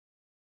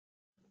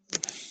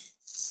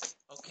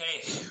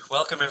Okay,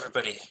 welcome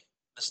everybody.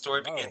 The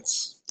story Hello.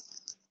 begins.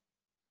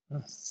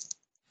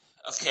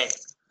 Okay,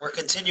 we're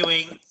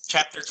continuing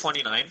chapter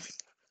 29.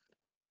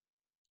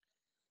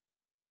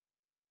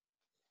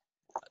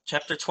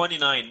 Chapter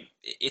 29,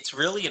 it's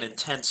really an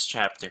intense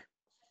chapter.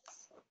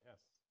 Yes.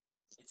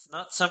 It's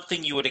not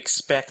something you would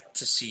expect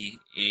to see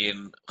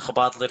in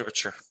Chabad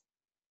literature.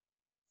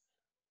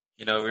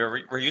 You know,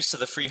 we're used to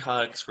the free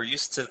hugs, we're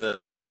used to the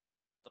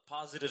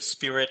positive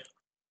spirit.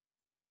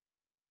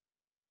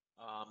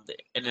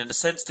 And in a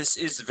sense, this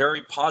is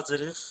very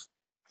positive,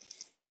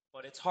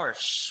 but it's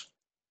harsh.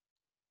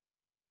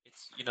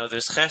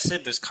 There's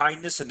chesed, there's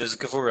kindness, and there's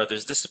gevura,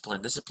 there's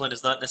discipline. Discipline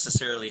is not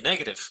necessarily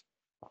negative,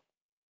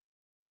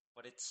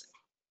 but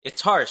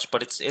it's harsh,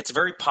 but it's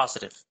very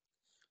positive.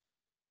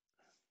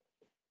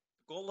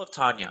 The goal of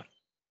Tanya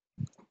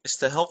is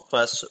to help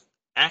us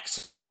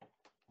access.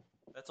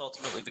 That's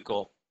ultimately the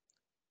goal.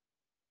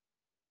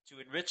 To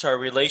enrich our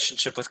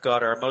relationship with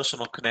God, our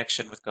emotional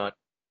connection with God.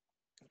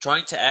 I'm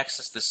trying to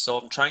access this soul.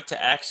 I'm trying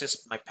to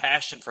access my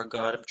passion for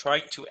God. I'm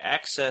trying to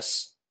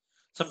access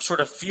some sort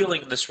of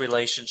feeling in this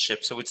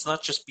relationship. So it's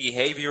not just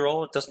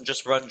behavioral. It doesn't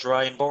just run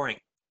dry and boring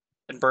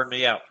and burn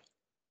me out.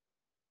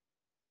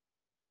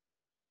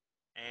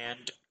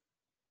 And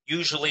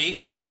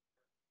usually,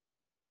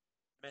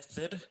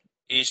 method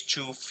is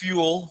to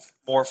fuel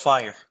more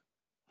fire,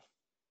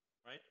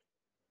 right?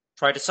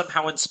 Try to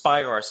somehow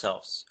inspire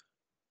ourselves,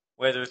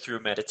 whether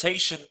through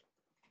meditation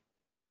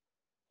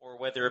or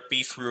whether it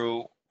be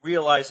through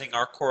realizing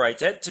our core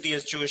identity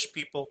as Jewish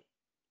people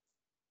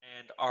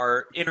and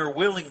our inner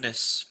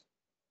willingness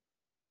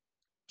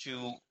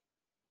to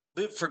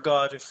live for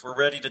God. If we're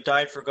ready to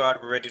die for God,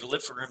 we're ready to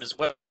live for Him as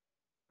well.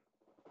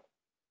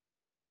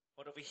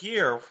 But over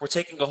here, we're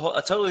taking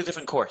a totally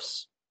different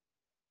course.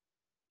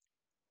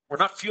 We're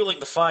not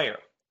fueling the fire.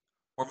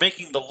 We're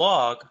making the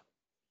log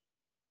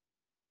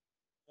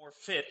more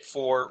fit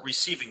for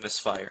receiving this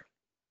fire.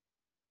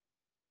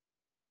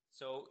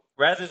 So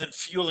rather than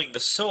fueling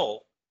the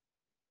soul,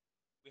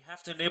 we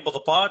have to enable the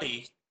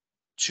body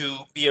to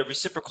be a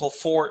reciprocal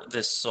for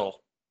this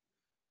soul.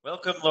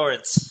 Welcome,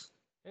 Lawrence.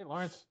 Hey,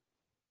 Lawrence.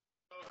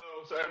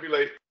 Oh, sorry to be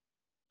late.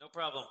 No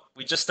problem.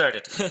 We just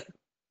started.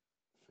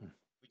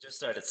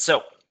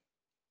 So,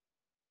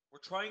 we're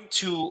trying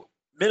to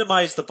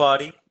minimize the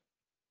body,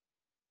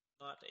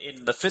 not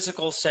in the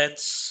physical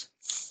sense,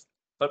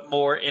 but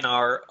more in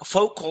our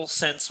focal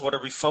sense. What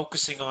are we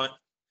focusing on?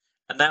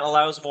 And that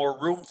allows more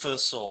room for the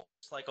soul.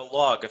 It's like a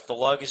log. If the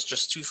log is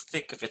just too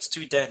thick, if it's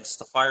too dense,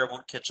 the fire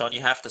won't catch on.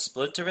 You have to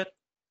splinter it.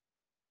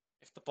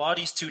 If the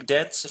body's too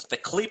dense, if the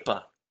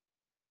klipa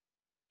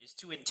is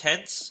too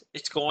intense,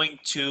 it's going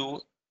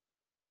to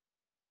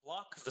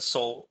block the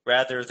soul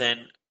rather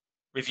than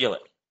reveal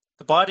it.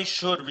 The body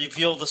should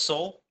reveal the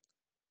soul.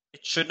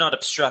 It should not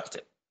obstruct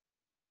it.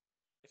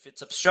 If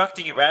it's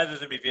obstructing it rather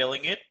than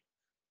revealing it,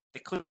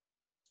 the klipa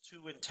is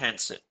too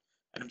intense.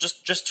 And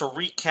just to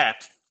recap,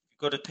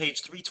 go to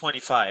page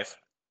 325,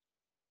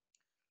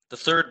 the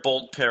third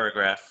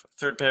paragraph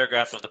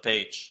of the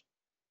page.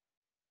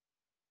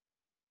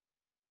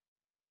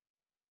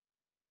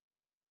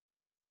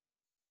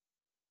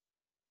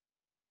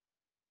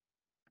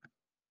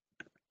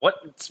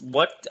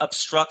 What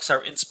obstructs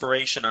our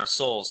inspiration, our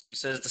souls? He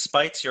says,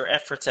 despite your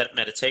efforts at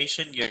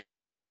meditation, your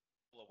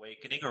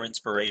awakening or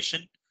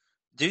inspiration,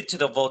 due to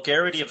the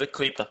vulgarity of the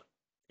klipa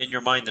in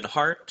your mind and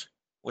heart,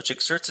 which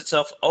exerts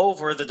itself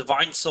over the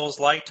divine soul's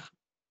light,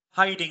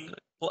 hiding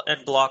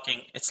and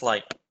blocking its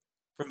light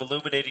from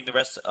illuminating the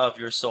rest of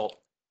your soul.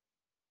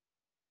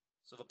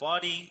 So the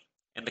body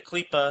and the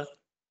klipa,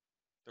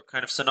 they're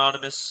kind of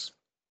synonymous,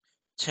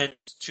 tend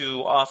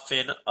to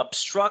often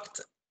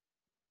obstruct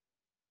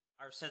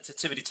our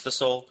sensitivity to the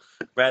soul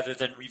rather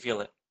than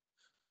reveal it.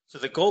 So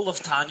the goal of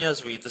Tanya,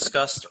 as we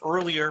discussed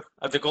earlier,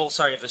 of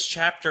this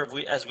chapter,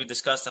 as we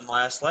discussed in the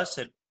last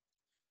lesson,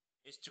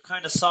 is to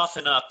kind of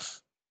soften up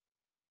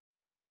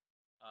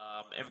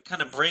and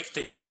kind of break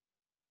the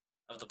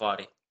of the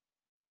body.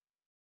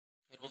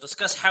 And we'll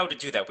discuss how to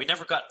do that. We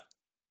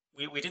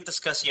didn't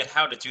discuss yet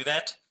how to do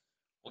that.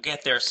 We'll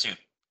get there soon.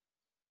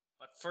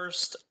 But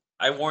first,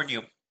 I warn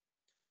you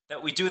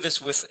that we do this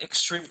with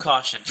extreme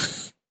caution.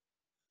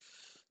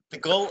 The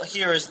goal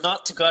here is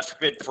not to, God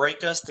forbid,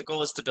 break us. The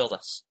goal is to build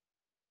us.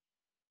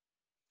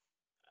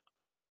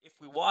 If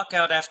we walk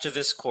out after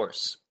this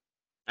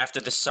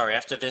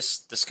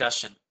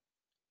discussion,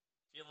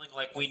 feeling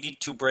like we need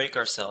to break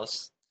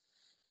ourselves,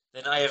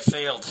 then I have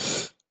failed,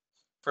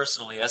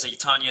 personally, as a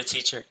Tanya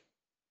teacher.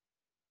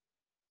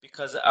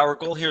 Because our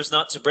goal here is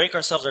not to break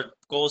ourselves, our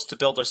goal is to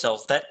build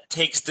ourselves. That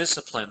takes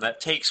discipline,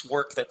 that takes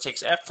work, that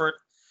takes effort.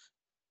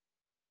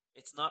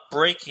 It's not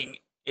breaking,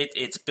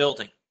 it's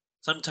building.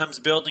 Sometimes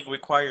building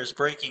requires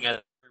breaking as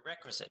a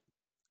prerequisite.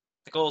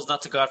 The goal is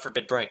not to, God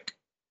forbid, break.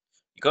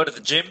 You go to the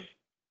gym,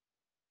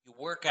 you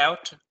work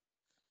out,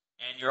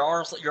 and you're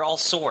all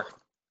sore.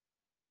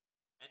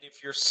 And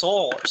if you're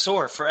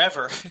sore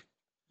forever,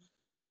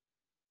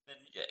 then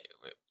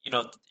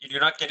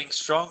you're not getting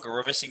stronger.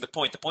 We're missing the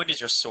point. The point is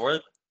you're sore,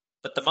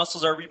 but the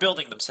muscles are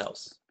rebuilding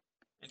themselves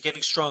and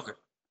getting stronger.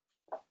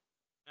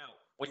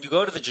 when you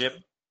go to the gym,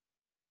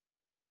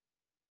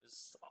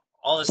 there's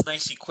all this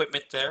nice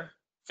equipment there,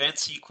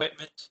 fancy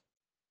equipment,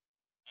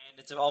 and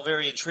it's all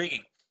very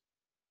intriguing.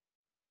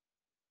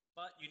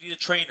 But you need a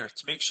trainer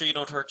to make sure you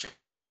don't hurt you.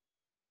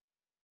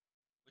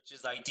 Which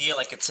is the idea,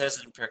 like it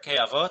says in Pirkei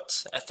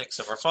Avot, Ethics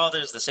of Our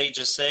Fathers, the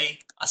sages say,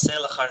 Aseh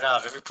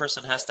l'charav, every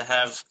person has to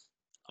have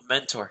a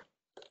mentor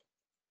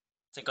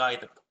to guide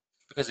them.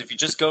 Because if you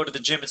just go to the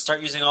gym and start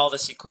using all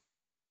this equipment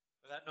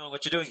without knowing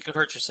what you're doing, you could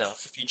hurt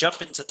yourself. If you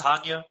jump into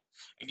Tanya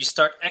and you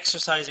start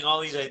exercising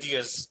all these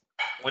ideas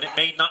when it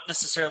may not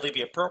necessarily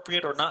be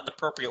appropriate or not in the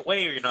appropriate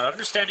way, or you're not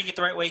understanding it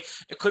the right way,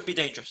 it could be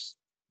dangerous.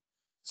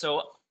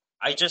 So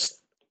I just,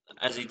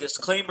 as a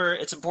disclaimer,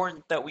 it's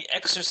important that we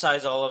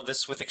exercise all of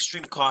this with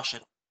extreme caution.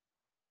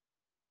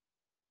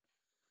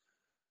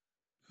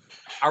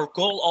 Our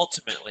goal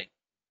ultimately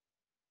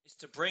is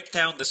to break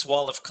down this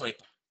wall of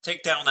klipa,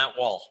 take down that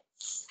wall,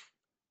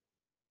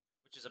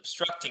 which is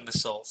obstructing the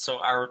soul, so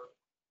our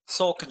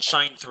soul can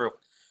shine through.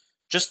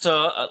 Just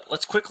to,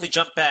 let's quickly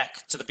jump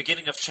back to the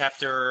beginning of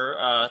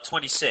chapter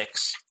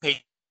 26,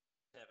 page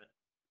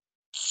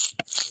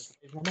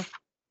 7.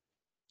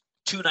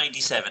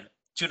 297.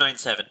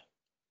 297.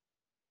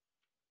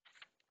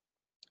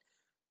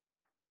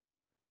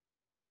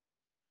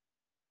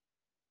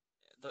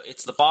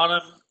 It's the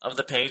bottom of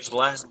the page, the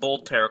last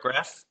bold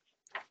paragraph,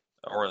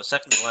 or the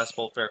second to last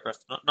bold paragraph,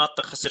 not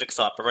the Hasidic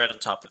thought, but right on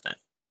top of that.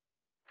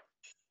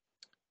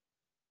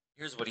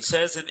 Here's what he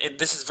says, and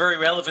this is very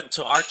relevant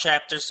to our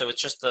chapter, so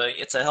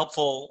it's a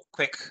helpful,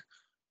 quick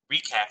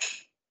recap.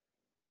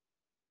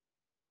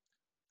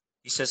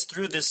 He says,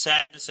 through this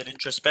sadness and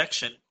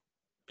introspection,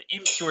 the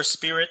impure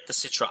spirit, the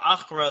sitra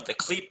achra, the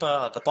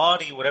klipa, the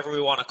body, whatever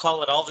we want to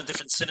call it, all the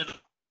different synonyms,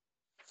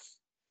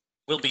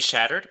 will be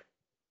shattered.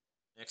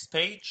 Next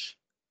page.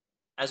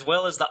 As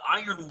well as the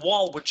iron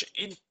wall which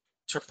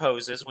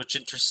interposes, which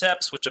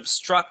intercepts, which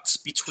obstructs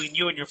between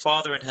you and your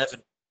Father in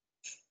heaven.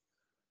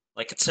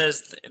 Like it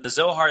says in the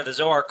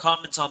Zohar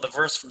comments on the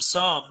verse from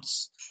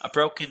Psalms, a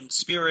broken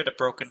spirit,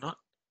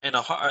 and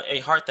a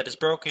heart that is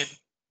broken,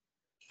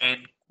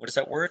 and what is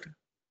that word?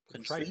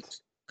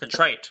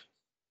 Contrite.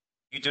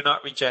 You do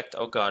not reject,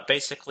 oh God.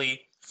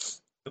 Basically,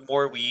 the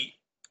more we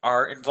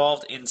are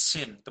involved in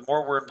sin, the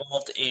more we're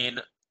involved in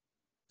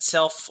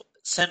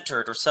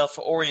self-centered or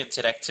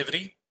self-oriented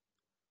activity,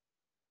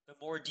 the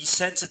more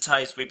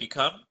desensitized we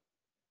become.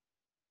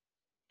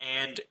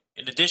 And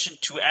in addition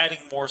to adding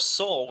more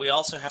soul, we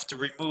also have to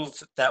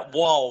remove that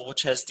wall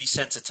which has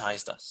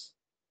desensitized us.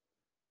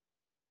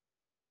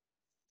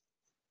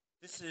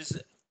 This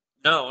is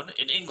known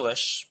in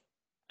English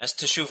as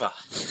teshuvah.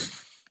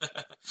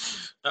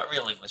 Not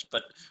real English,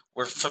 but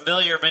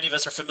many of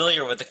us are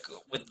familiar with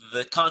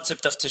the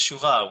concept of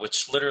teshuvah,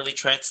 which literally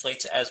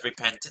translates as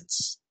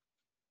repentance.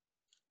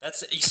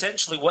 That's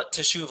essentially what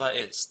teshuvah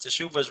is.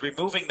 Teshuvah is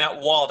removing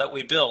that wall that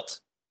we built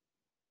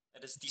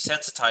that is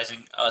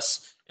desensitizing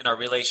us in our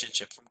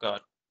relationship from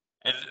God.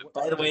 And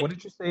by the way, what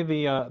did you say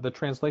the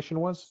translation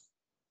was?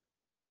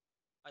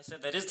 I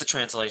said that is the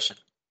translation.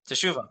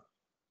 Teshuvah.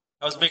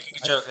 I was making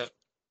a joke.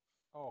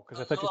 Because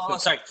I thought you said...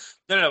 sorry.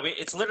 No.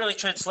 It's literally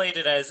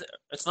translated as...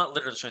 It's not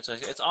literally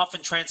translated. It's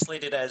often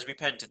translated as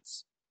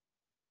repentance.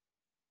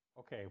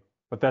 Okay,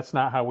 but that's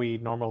not how we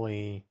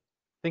normally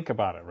think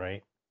about it,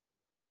 right?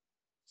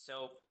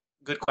 So,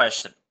 good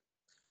question.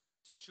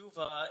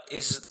 Teshuvah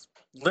is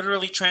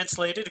literally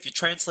translated. If you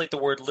translate the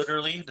word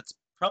literally, it's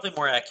probably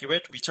more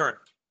accurate. Return.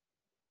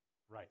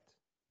 Right.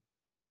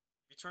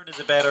 Return is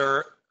a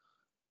better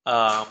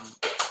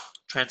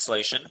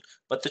translation.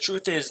 But the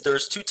truth is,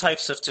 there's two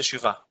types of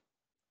teshuvah.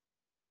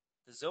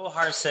 The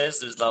Zohar says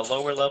there's the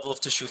lower level of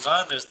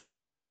teshuvah and there's the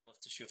level of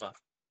teshuvah.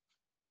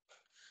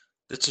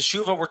 The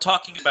teshuvah we're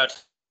talking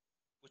about,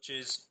 which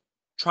is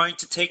trying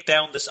to take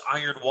down this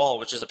iron wall,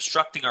 which is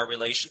obstructing our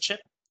relationship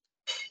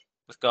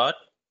with God,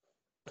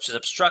 which is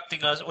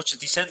obstructing us, which is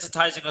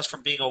desensitizing us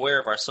from being aware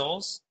of our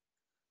souls.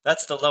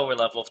 That's the lower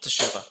level of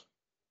teshuvah.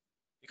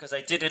 Because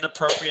I did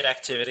inappropriate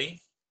activity,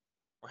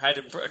 or had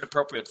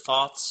inappropriate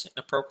thoughts,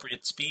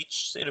 inappropriate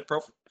speech,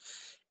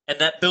 and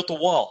that built a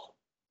wall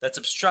that's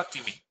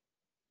obstructing me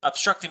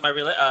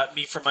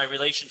from my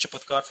relationship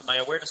with God, from my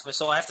awareness of my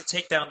soul. I have to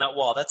take down that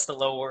wall. That's the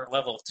lower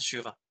level of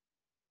teshuvah.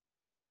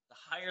 The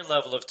higher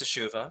level of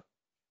teshuvah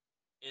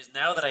is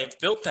now that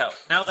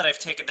I've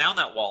taken down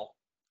that wall,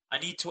 I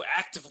need to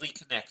actively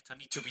connect. I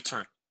need to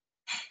return.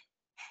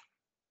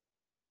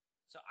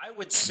 So I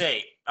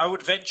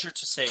would venture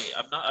to say,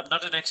 I'm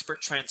not an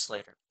expert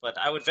translator, but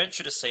I would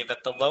venture to say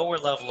that the lower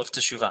level of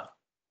teshuvah,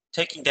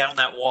 taking down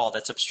that wall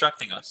that's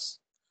obstructing us,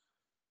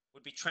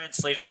 would be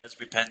translated as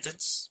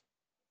repentance,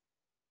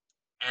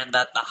 and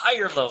that the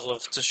higher level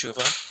of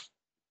teshuvah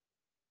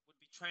would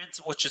be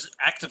which is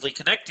actively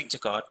connecting to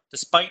God,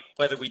 despite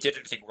whether we did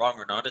anything wrong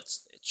or not.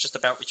 It's just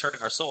about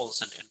returning our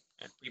souls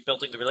and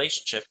rebuilding the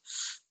relationship.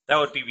 That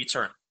would be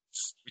return.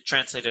 We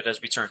translate it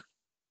as return.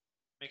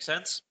 Make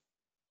sense?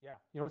 Yeah.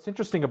 What's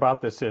interesting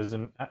about this is,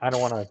 and I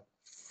don't want to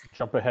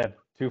jump ahead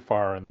too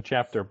far in the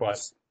chapter, but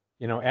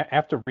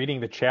after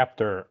reading the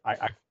chapter,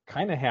 I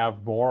kind of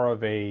have more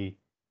of a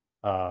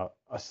a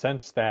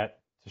sense that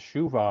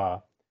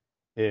teshuva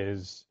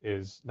is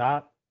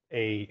not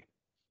a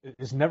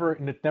is never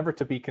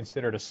to be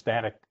considered a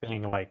static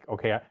thing. Like,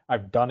 okay,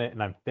 I've done it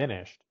and I'm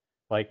finished.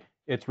 Like,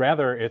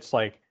 it's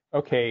like,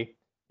 okay,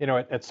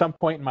 at some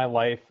point in my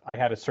life, I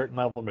had a certain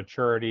level of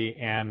maturity,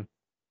 and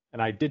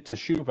I did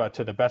teshuva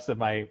to the best of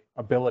my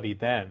ability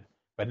then.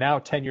 But now,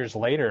 10 years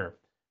later,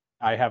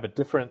 I have a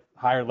different,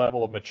 higher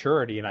level of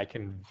maturity, and I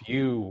can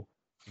view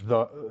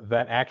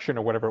that action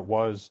or whatever it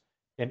was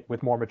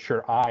with more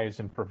mature eyes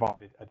and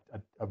provide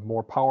a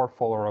more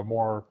powerful or a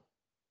more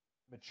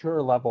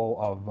mature level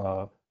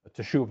of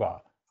teshuva.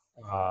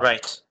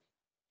 Right.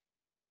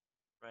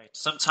 Right.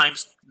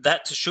 Sometimes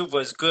that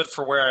teshuva is good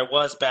for where I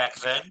was back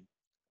then.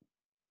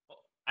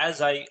 As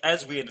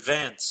we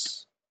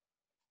advance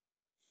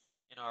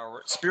in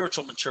our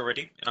spiritual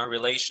maturity, in our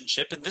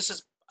relationship, and this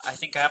is, I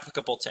think,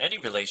 applicable to any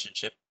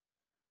relationship,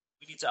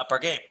 we need to up our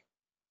game.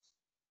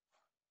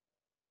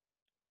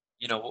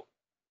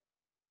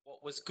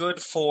 What was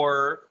good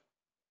for,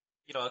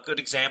 a good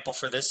example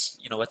for this,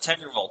 a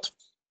 10-year-old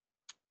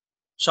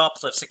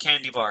shoplifts a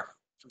candy bar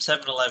from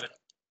 7-Eleven.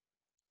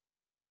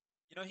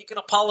 He can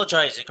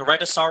apologize. He can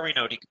write a sorry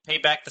note. He can pay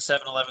back the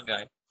 7-Eleven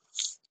guy.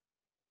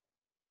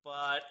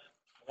 But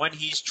when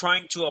he's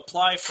trying to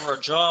apply for a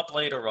job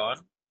later on,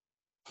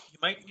 he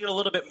might need a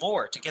little bit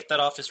more to get that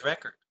off his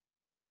record.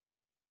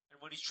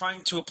 And when he's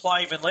trying to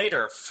apply even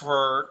later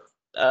for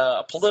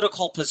a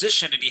political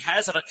position and he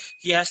has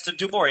to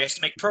do more. He has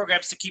to make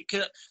programs to keep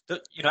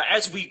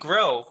as we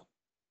grow,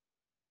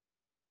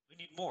 we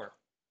need more.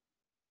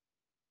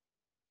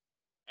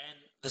 And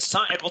the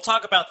sign, and we'll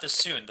talk about this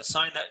soon. The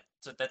sign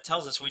that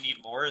tells us we need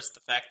more is the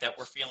fact that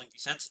we're feeling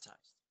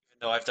desensitized, even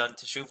though I've done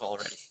teshuva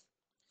already.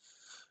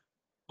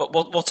 But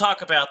we'll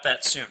talk about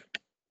that soon.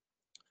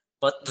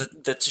 But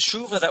the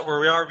teshuva that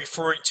we are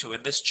referring to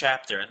in this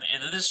chapter, and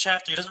in this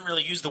chapter he doesn't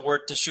really use the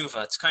word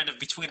teshuva. It's kind of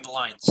between the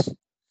lines. He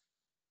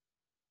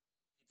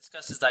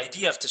discusses the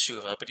idea of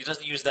teshuva, but he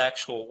doesn't use the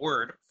actual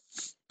word.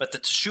 But the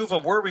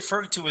teshuva we're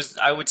referring to is,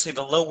 I would say,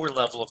 the lower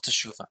level of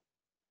teshuva.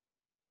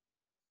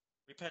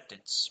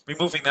 Repentance,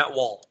 removing that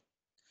wall.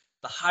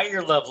 The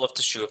higher level of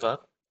teshuva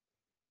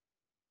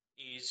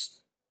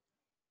is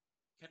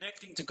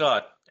connecting to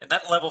God. And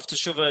that level of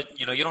teshuva,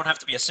 you don't have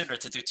to be a sinner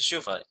to do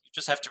teshuva. You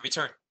just have to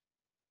return.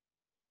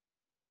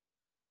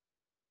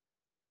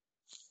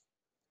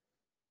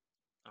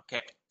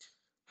 Okay.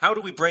 How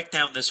do we break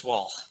down this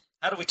wall?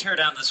 How do we tear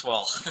down this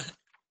wall?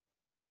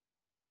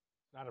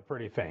 Not a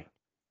pretty thing.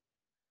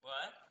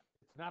 What?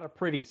 It's not a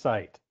pretty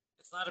sight.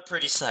 It's not a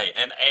pretty sight.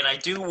 And I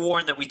do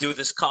warn that we do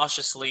this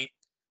cautiously,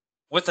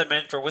 with a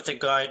mentor, with a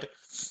guide.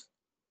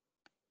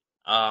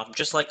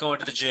 Just like going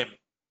to the gym.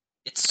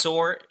 It's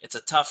sore. It's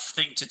a tough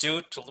thing to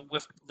do, to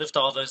lift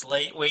all those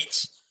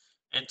weights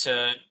and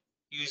to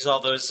use all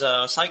those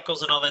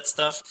cycles and all that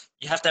stuff.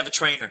 You have to have a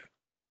trainer.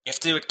 You have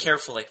to do it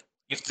carefully.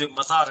 You have to do it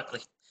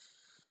methodically.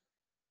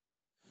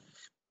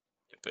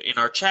 In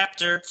our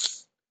chapter,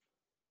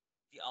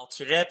 the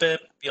Alter Rebbe,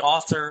 the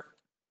author,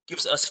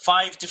 gives us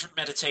 5 different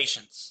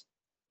meditations.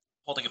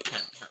 Holding a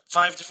pen here.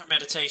 5 different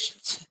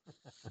meditations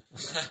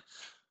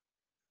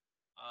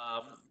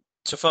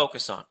to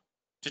focus on,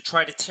 to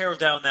try to tear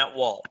down that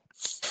wall.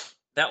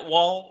 That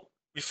wall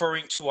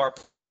referring to we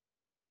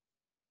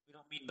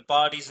don't mean the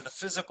bodies in the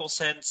physical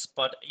sense,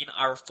 but in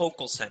our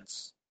focal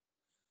sense.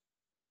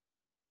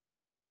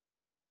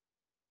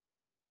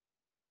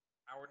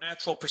 Our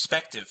natural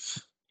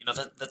perspective.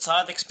 The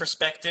tzaddik's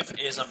perspective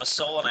is, I'm a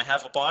soul and I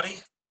have a body.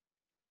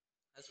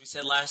 As we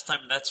said last time,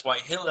 that's why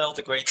Hillel,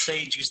 the great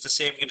sage, used to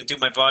say, I'm going to do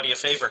my body a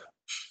favor.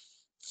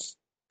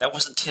 That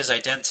wasn't his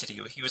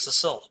identity. He was a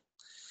soul.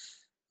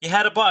 He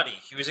had a body.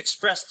 He was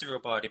expressed through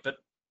a body. But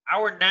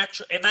our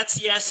natural, and that's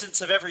the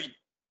essence of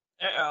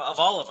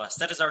all of us.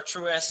 That is our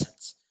true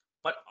essence.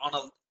 But on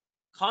a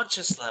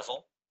conscious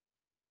level,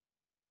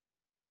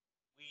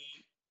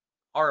 we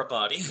are a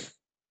body.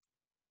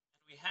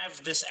 We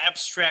have this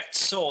abstract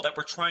soul that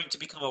we're trying to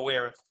become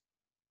aware of.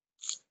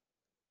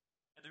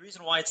 And the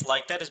reason why it's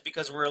like that is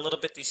because we're a little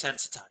bit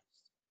desensitized.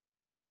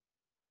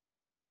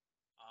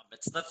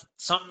 It's not.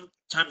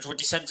 Sometimes we're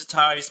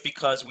desensitized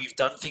because we've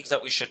done things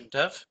that we shouldn't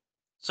have.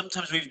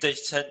 Sometimes we're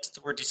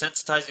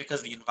desensitized because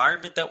of the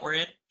environment that we're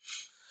in.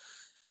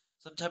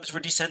 Sometimes we're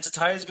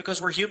desensitized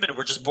because we're human and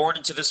we're just born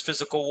into this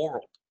physical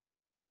world.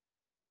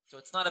 So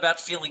it's not about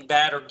feeling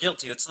bad or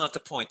guilty. That's not the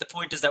point. The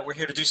point is that we're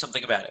here to do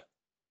something about it.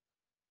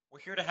 We're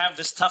here to have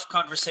this tough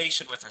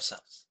conversation with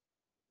ourselves.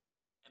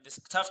 And this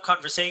tough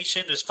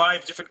conversation, there's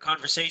 5 different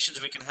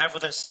conversations we can have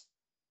with us.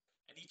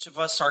 And each of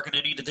us are going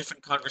to need a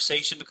different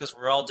conversation because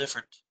we're all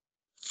different.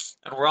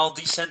 And we're all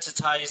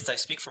desensitized, I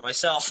speak for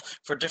myself,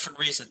 for different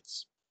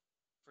reasons,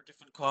 for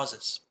different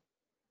causes.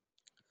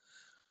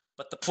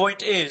 But the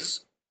point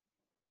is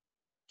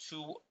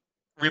to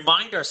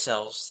remind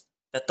ourselves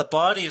that the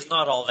body is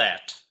not all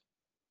that.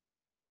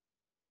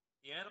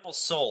 The animal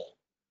soul,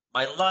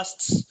 my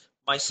lusts,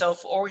 my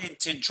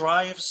self-oriented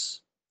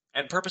drives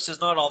and purpose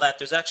is not all that.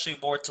 There's actually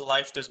more to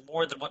life. There's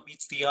more than what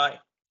meets the eye.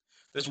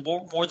 There's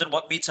more than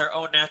what meets our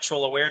own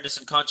natural awareness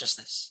and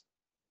consciousness.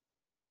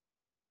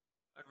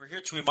 And we're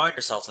here to remind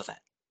ourselves of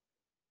that.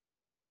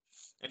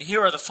 And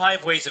here are the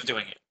 5 ways of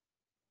doing it.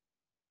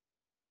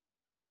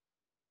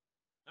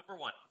 Number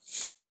 1.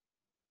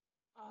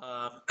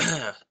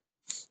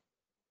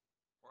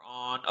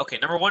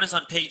 Number 1 is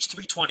on page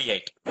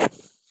 328.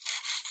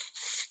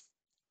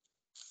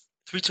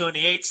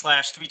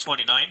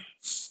 328/329.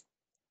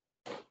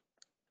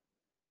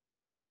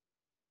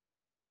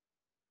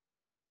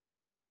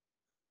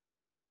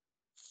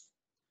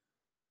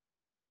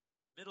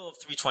 Middle of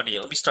 328.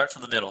 Let me start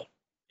from the middle.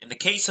 In the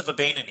case of a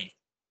Bainani,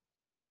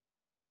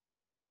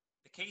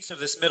 the case of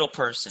this middle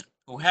person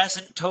who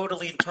hasn't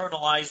totally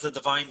internalized the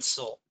divine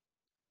soul,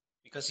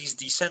 because he's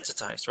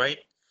desensitized, right?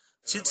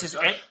 Since his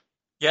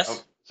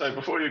yes. Sorry,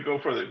 before you go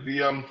further,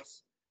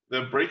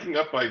 the breaking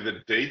up by the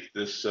date,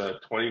 this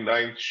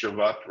 29th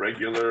Shabbat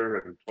regular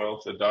and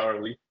 12th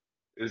Adar leap,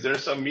 is there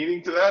some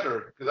meaning to that,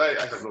 or because I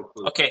have no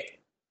clue? Okay,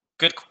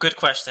 good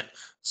question.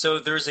 So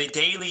there's a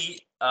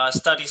daily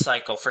study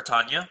cycle for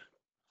Tanya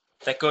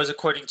that goes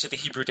according to the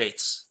Hebrew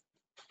dates,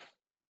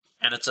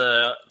 and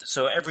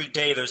so every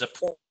day there's a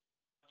portion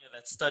of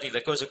that study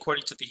that goes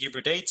according to the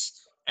Hebrew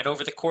dates, and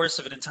over the course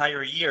of an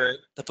entire year,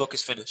 the book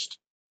is finished.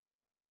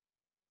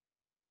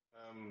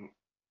 Did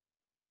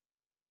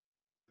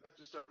that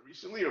just start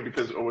recently, or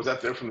was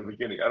that there from the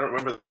beginning? I don't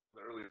remember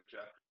the earlier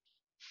chapter.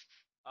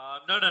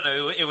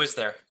 No, it was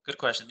there. Good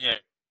question. Yeah,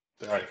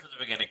 Right. from the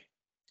beginning.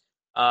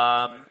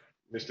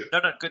 Missed it.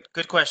 No,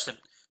 good question.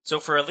 So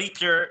for a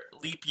leap year,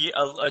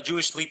 a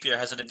Jewish leap year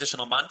has an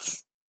additional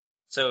month,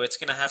 so it's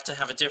going to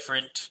have a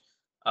different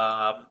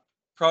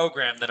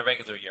program than a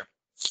regular year.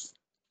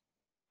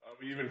 Are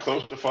we even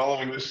close to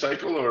following this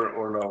cycle,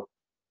 or no?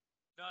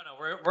 No,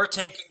 we're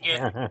taking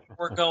it.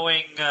 We're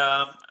going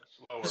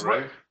Slower,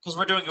 right? Because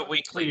we're doing it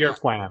weekly. 3-year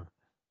plan.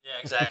 Yeah,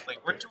 exactly.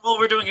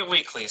 We're doing it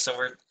weekly,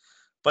 so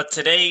But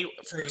today,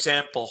 for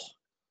example,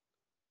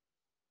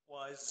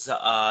 was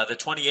the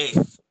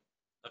 28th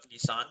of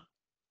Nisan,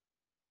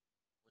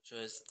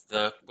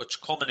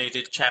 which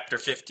culminated chapter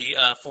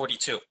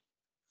 42.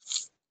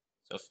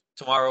 So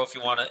tomorrow, if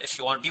you want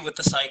to be with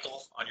the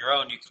cycle on your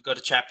own, you could go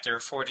to chapter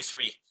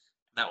 43, and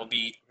that will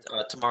be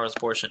tomorrow's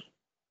portion.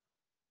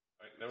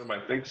 Right, never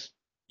mind. Thanks.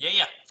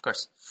 Yeah, of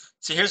course.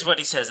 So here's what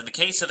he says. In the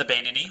case of the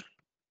Bainani,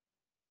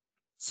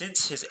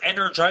 since his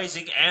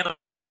energizing animal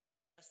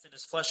in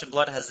his flesh and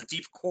blood has the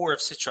deep core of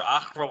Sitra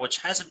Achra, which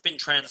hasn't been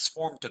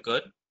transformed to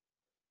good,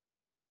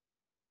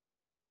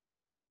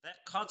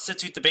 that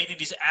constitutes the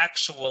Bainani's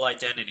actual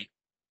identity.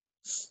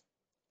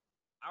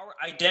 Our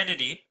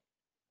identity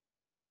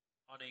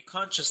on a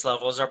conscious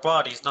level is our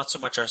bodies, not so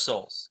much our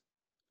souls.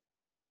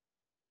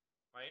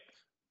 Right?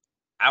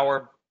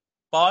 Our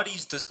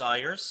body's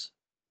desires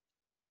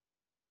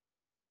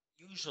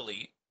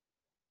usually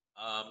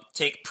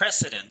take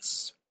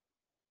precedence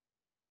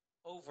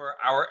over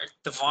our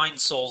divine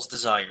soul's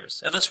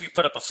desires, unless we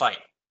put up a fight.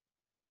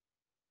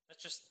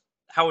 That's just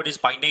how it is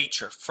by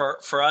nature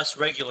for us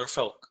regular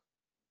folk.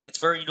 It's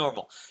very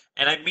normal,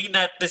 and I mean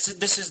that this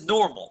is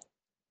normal.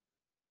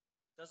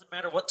 It doesn't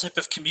matter what type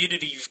of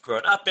community you've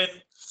grown up in.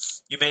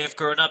 You may have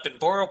grown up in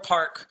Borough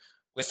Park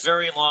with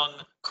very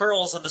long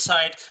curls on the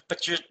side,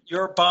 but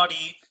your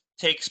body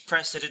takes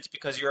precedence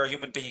because you're a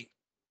human being.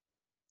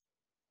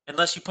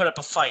 Unless you put up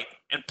a fight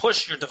and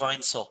push your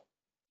divine soul,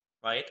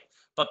 right?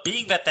 But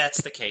being that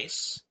that's the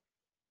case,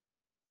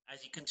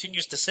 as he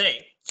continues to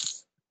say,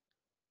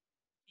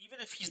 even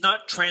if he's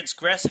not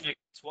transgressing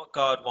against what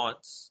God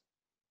wants,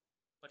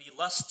 but he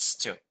lusts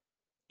to,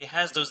 he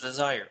has those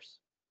desires,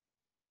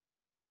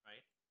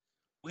 right?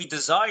 We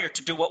desire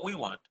to do what we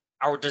want.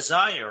 Our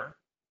desire,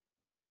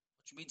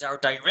 which means our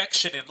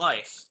direction in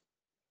life,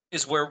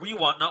 is where we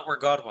want, not where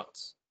God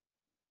wants.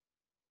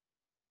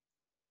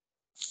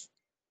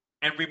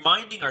 And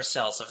reminding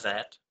ourselves of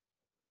that,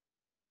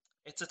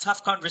 it's a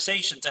tough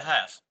conversation to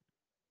have.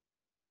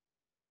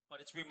 But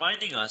it's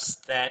reminding us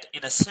that,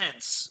 in a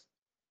sense,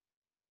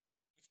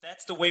 if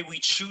that's the way we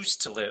choose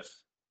to live,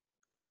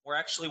 we're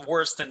actually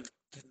worse than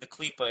the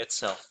Klippa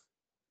itself.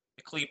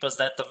 The Klippa is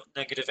that the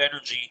negative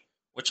energy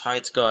which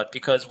hides God,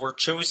 because we're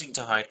choosing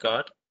to hide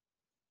God,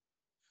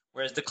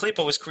 whereas the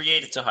Klippa was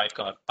created to hide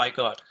God, by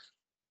God.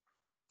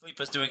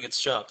 Klippa is doing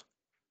its job.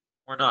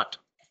 We're not.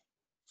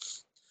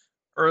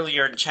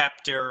 Earlier in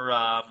chapter,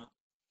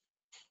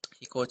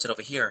 he quotes it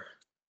over here,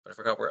 but I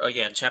forgot where. Oh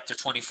yeah, in chapter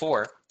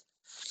 24,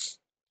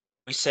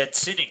 we said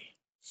sinning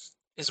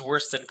is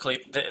worse than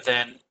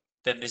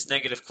this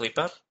negative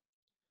Klippa,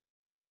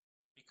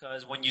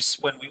 because when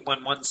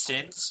one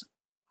sins,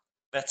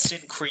 that sin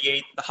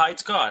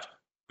hides God,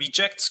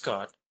 rejects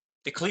God.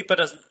 The Klippa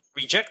doesn't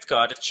reject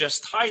God; it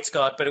just hides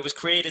God, but it was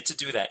created to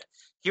do that.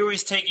 Here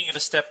he's taking it a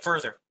step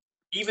further.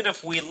 Even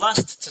if we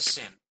lust to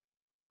sin,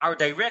 our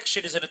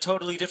direction is in a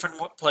totally different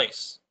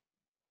place.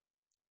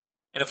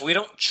 And if we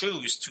don't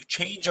choose to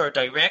change our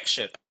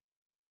direction,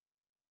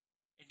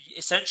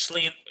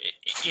 essentially,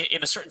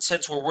 in a certain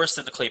sense, we're worse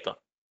than the Klippa.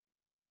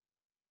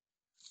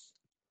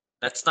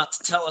 That's not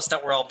to tell us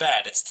that we're all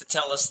bad. It's to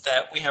tell us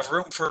that we have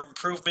room for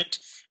improvement,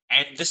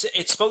 and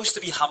it's supposed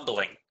to be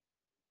humbling.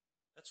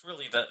 That's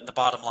really the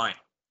bottom line.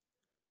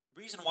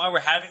 The reason why we're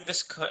having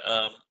this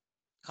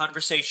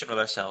conversation with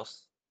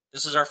ourselves,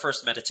 this is our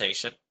first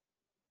meditation,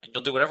 and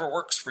you'll do whatever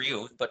works for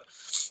you, but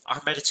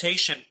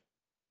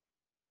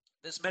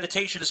this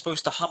meditation is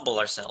supposed to humble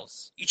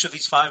ourselves. Each of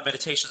these 5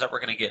 meditations that we're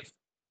going to give.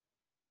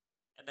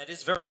 And that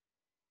is very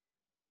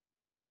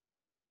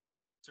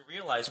to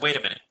realize, wait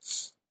a minute,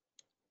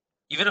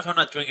 even if I'm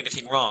not doing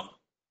anything wrong,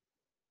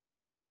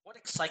 what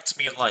excites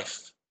me in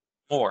life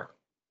more?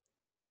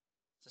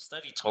 To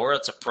study Torah,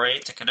 to pray,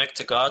 to connect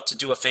to God, to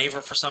do a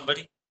favor for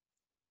somebody,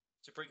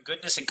 to bring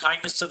goodness and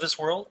kindness to this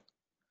world,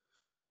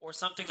 or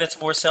something that's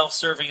more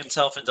self-serving and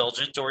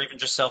self-indulgent, or even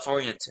just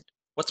self-oriented?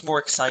 What's more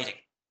exciting?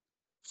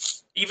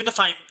 Even if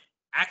I'm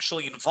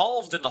actually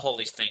involved in the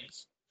holy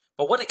things,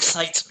 but what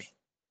excites me?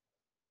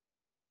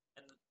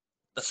 And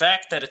the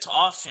fact that it's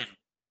often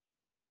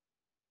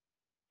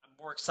I'm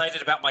more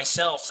excited about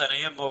myself than I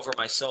am over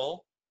my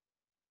soul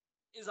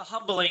is a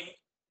humbling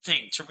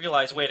thing to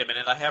realize, wait a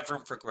minute, I have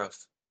room for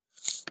growth.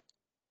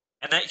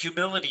 And that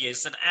humility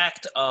is an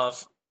act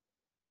of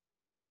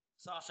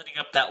softening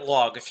up that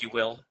log, if you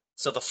will,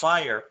 so the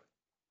fire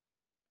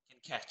can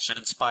catch and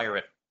inspire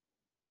it.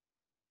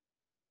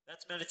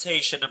 That's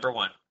meditation number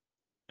 1.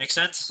 Make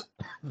sense?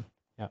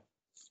 Yeah.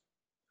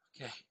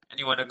 Okay.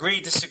 Anyone agree,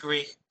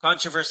 disagree,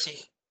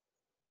 controversy?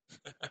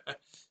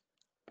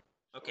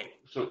 Okay.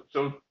 So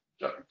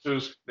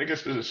make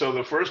us so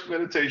the first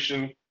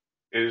meditation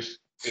is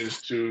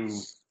to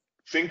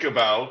think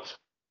about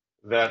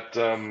that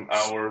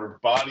our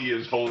body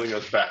is holding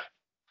us back.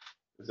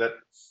 Is that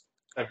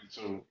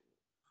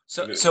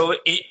So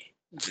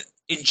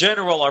in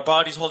general, our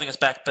body's holding us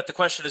back, but the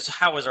question is,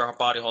 how is our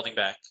body holding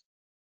back?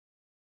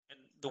 And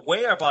the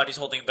way our body's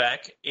holding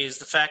back is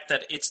the fact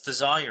that its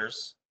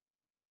desires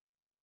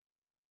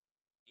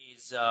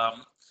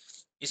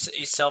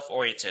is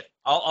self-oriented.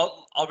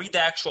 I'll read the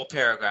actual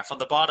paragraph on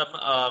the bottom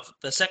of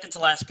the second to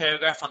last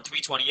paragraph on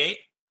 328.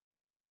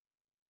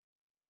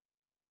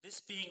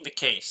 This being the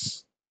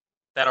case,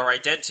 that our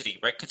identity,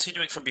 right?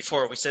 Continuing from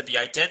before, we said the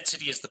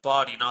identity is the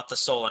body, not the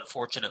soul,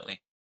 unfortunately.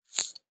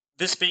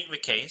 This being the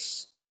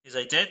case, his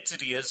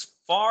identity is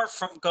far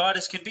from God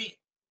as can be.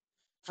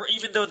 For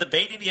even though the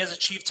Beinoni has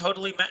achieved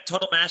total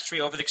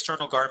mastery over the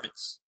external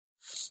garments,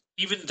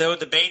 even though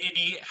the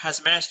Beinoni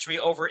has mastery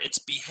over its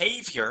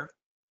behavior,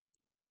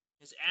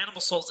 his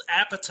animal soul's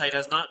appetite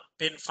has not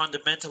been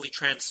fundamentally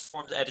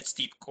transformed at its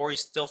deep core.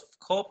 He's still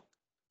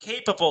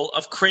capable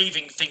of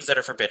craving things that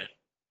are forbidden,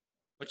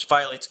 which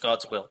violates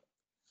God's will.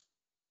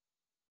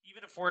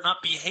 Even if we're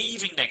not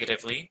behaving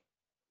negatively,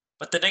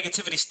 but the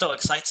negativity still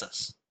excites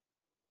us.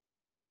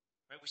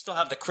 Right? We still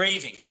have the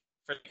craving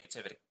for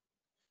negativity.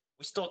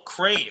 We still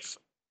crave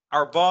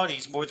our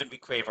bodies more than we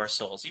crave our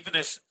souls, even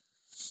if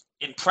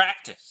in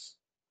practice,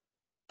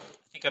 I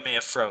think I may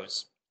have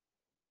froze.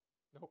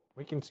 Nope,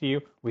 we can see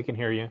you. We can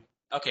hear you.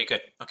 Okay,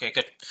 good.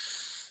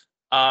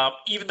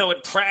 Even though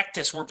in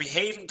practice we're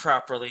behaving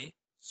properly,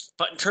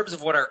 but in terms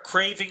of what our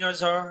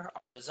cravings are,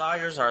 our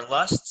desires, our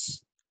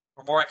lusts,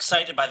 we're more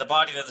excited by the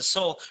body than the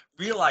soul.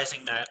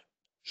 Realizing that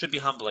should be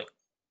humbling,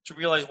 to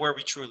realize where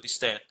we truly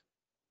stand.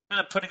 Kind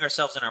of putting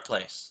ourselves in our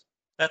place.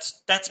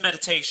 That's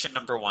meditation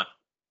number 1.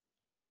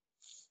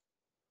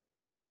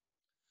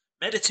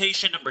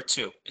 Meditation number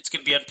 2. It's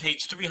going to be on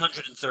page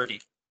 330.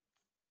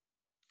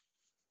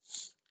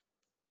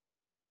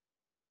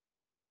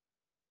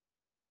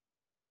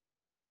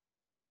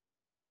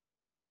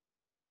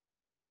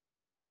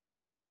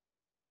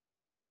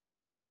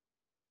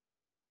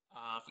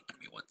 Give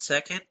me 1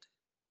 second.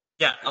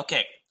 Yeah,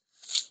 okay.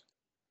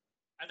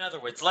 In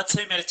other words, let's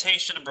say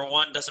meditation number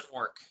 1 doesn't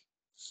work.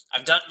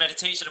 I've done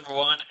meditation number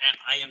 1, and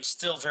I am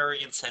still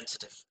very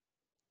insensitive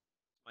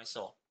to my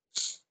soul.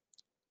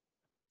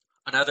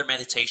 Another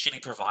meditation he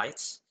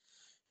provides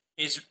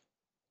is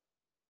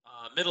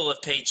middle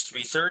of page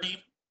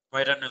 330,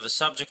 right under the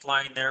subject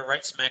line there,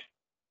 right smack.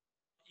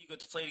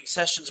 Ego-deflating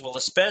sessions will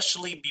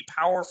especially be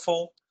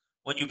powerful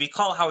when you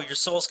recall how your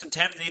soul is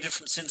contaminated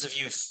from sins of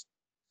youth.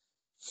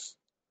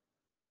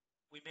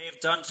 We may have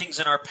done things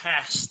in our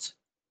past,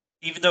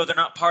 even though they're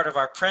not part of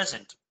our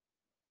present,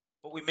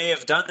 but we may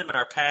have done them in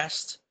our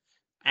past,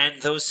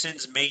 and those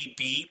sins may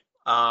be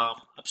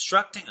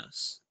obstructing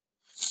us.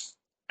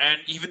 And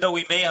even though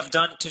we may have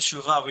done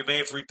teshuvah, we may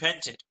have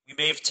repented, we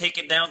may have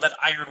taken down that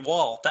iron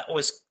wall. That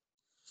was,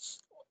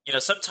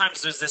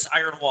 sometimes there's this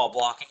iron wall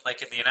blocking,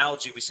 like in the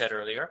analogy we said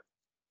earlier,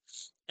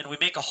 and we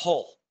make a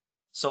hole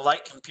so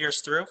light can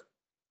pierce through.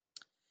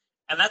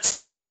 And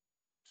that's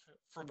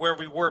from where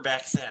we were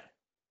back then.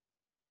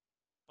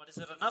 But is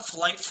it enough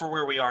light for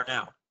where we are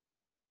now?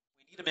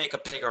 We need to make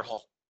a bigger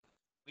hole.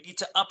 We need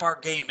to up our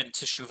game in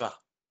teshuvah,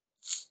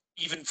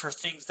 even for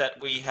things that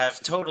we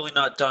have totally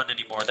not done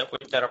anymore,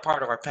 that are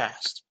part of our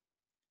past.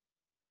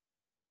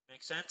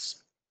 Make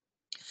sense?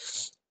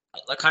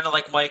 Kind of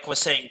like Mike was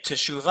saying,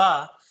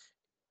 teshuvah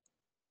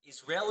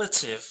is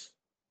relative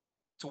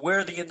to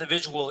where the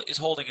individual is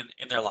holding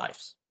in their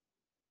lives.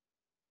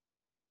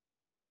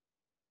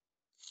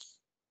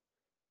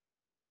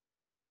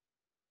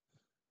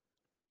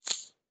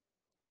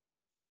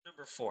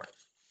 number 4.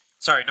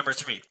 Sorry, number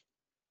 3.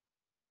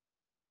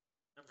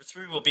 Number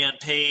 3 will be on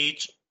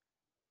page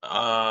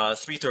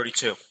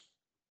 332.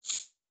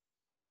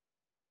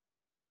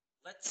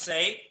 Let's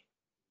say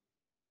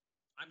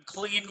I'm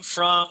clean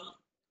from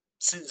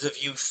sins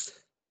of youth.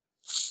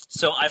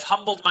 So I've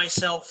humbled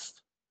myself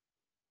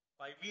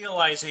by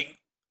realizing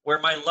where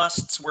my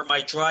lusts, where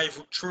my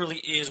drive truly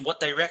is, what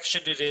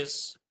direction it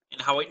is,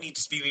 and how it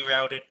needs to be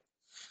rerouted.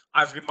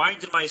 I've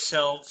reminded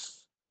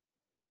myself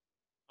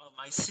of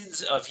my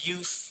sins of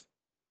youth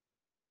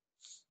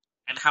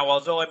and how,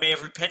 although I may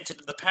have repented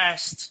in the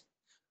past,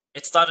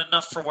 it's not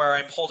enough for where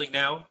I'm holding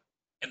now.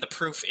 And the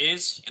proof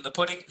is in the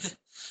pudding,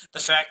 the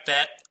fact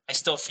that I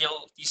still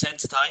feel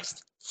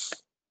desensitized.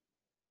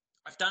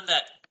 I've done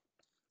that.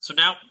 So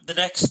now the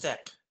next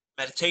step,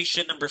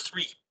 meditation number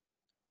 3.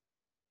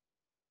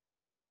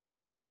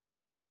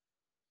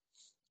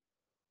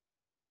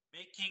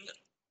 Making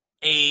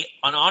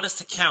an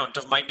honest account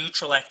of my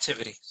neutral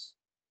activities.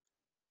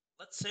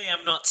 Let's say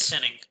I'm not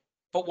sinning,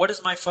 but what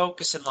is my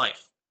focus in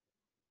life?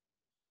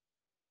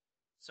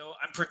 So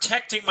I'm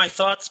protecting my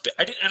thoughts.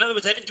 In other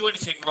words, I didn't do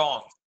anything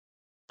wrong,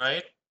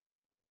 right?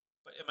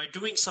 But am I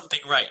doing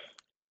something right?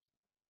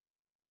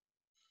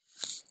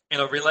 In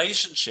a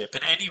relationship,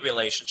 in any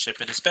relationship,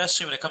 and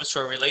especially when it comes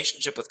to a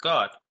relationship with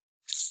God,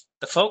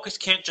 the focus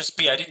can't just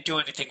be, I didn't do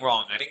anything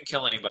wrong. I didn't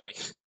kill anybody.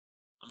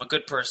 I'm a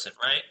good person,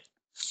 right?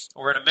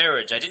 Or in a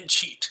marriage, I didn't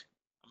cheat.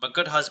 I'm a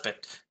good husband.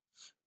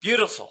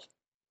 Beautiful.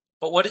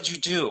 But what did you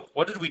do?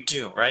 What did we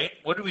do, right?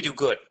 What did we do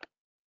good?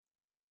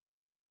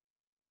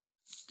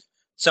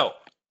 So,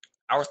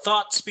 our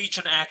thought, speech,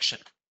 and action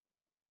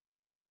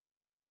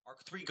are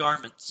 3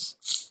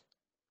 garments.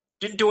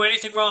 Didn't do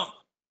anything wrong.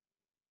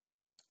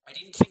 I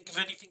didn't think of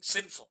anything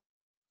sinful.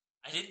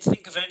 I didn't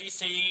think of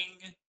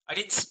anything. I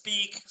didn't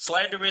speak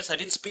slanderous. I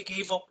didn't speak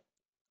evil.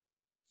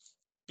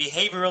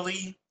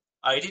 Behaviorally,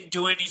 I didn't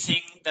do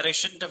anything that I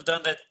shouldn't have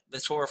done that the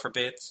Torah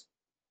forbids.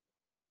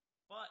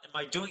 But am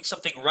I doing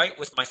something right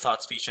with my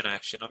thought, speech, and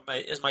action?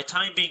 Is my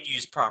time being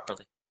used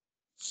properly?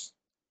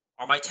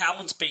 Are my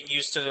talents being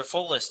used to their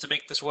fullest to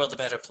make this world a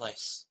better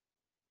place?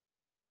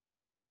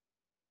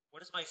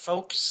 What is my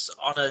focus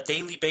on a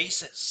daily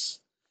basis?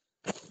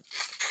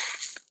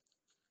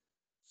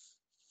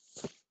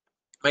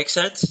 Make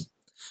sense?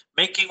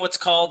 Making what's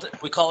called,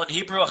 we call in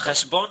Hebrew, a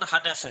cheshbon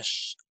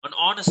hanefesh, an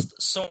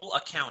honest soul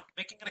account,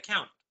 making an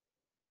account.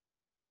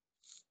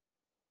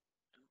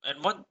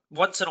 And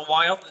once in a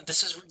while,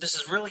 this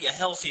is really a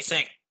healthy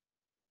thing.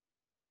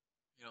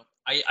 You know,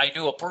 I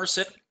knew a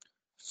person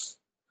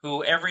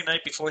who every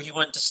night before he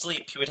went to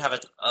sleep, he would have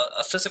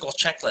a physical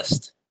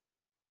checklist.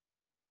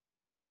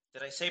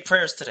 Did I say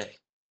prayers today?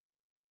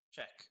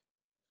 Check.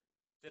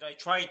 Did I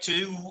try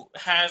to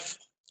have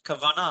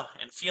kavanah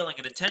and feeling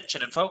and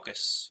intention and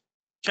focus?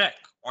 Check.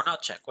 Or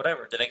not check,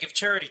 whatever. Did I give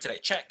charity today?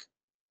 Check.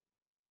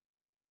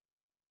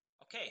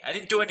 Okay, I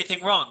didn't do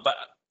anything wrong, but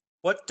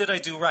what did I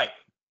do right?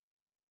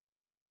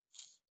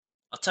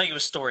 I'll tell you a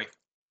story.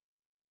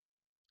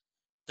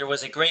 There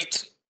was a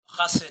great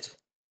Chassid,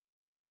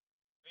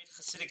 great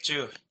Hasidic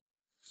Jew.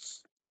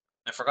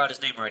 I forgot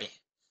his name already,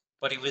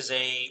 but he was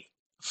a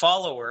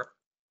follower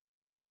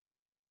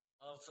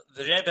of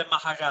the Rebbe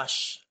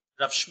Maharash,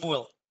 Rav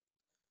Shmuel.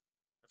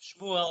 Rav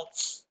Shmuel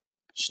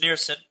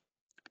Schneerson.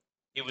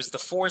 He was the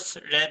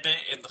 4th Rebbe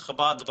in the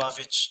Chabad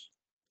Lubavitch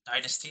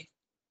dynasty.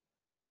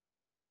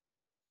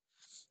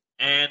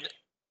 And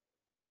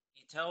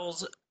he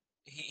tells,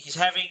 he's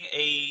having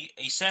a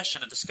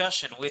session, a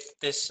discussion with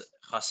this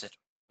Chassid,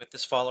 with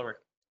this follower.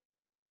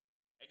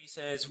 And he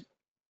says,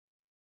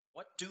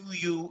 what do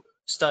you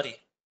study?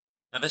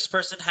 Now this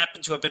person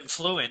happened to have been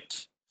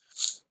fluent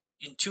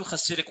in 2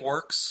 Hasidic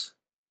works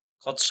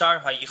called Shar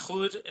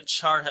HaYichud and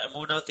Shar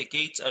HaEmunah, the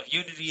Gate of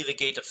Unity, the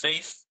Gate of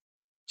Faith.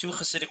 2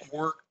 Hasidic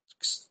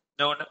works,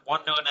 one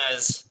known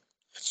as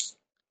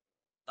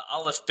the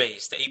Aleph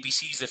Beis, the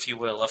ABCs, if you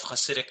will, of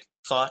Hasidic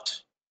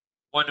thought.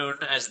 One known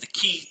as the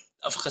Key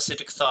of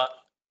Hasidic thought.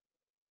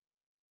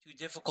 2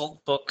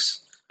 difficult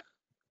books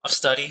of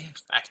study,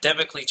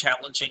 academically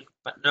challenging,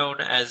 but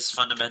known as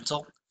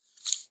fundamental.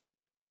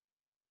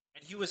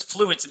 And he was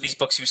fluent in these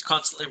books. He was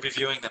constantly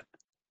reviewing them,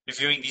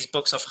 reviewing these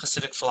books of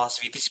Hasidic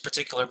philosophy, these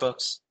particular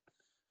books.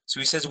 So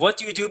he says, what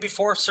do you do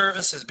before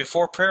services,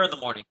 before prayer in the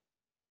morning?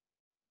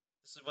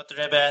 This is what the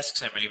Rebbe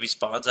asks him, and he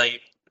responds, I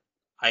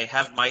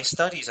have my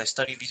studies. I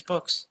study these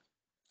books.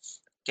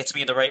 Gets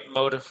me in the right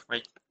motive,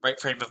 right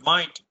frame of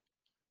mind.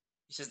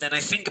 He says, then I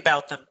think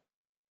about them.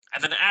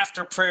 And then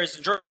after prayers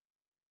and journaling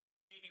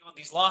on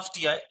these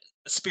lofty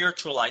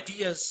spiritual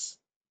ideas,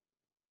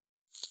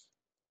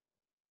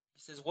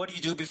 he says, what do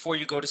you do before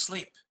you go to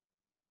sleep?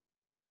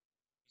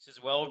 He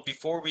says, well,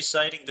 before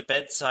reciting the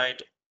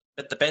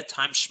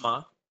bedtime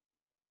Shema,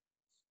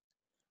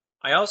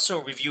 I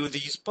also review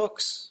these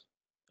books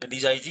and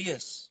these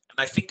ideas, and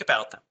I think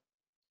about them.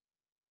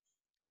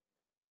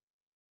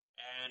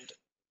 And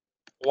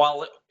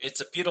while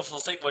it's a beautiful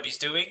thing what he's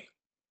doing,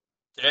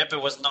 the Rebbe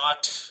was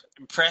not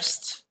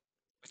impressed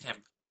with him.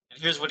 And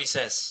here's what he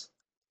says.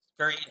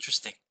 Very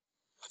interesting.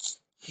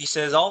 He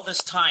says, all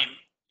this time,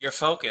 you're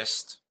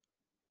focused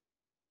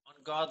on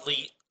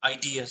godly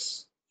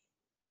ideas.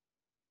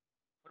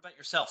 What about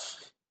yourself?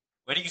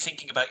 What are you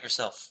thinking about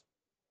yourself?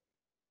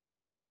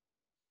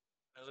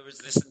 In other words,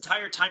 this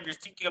entire time you're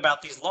thinking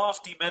about these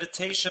lofty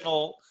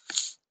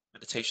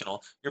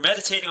you're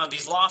meditating on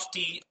these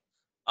lofty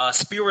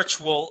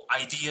spiritual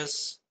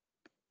ideas.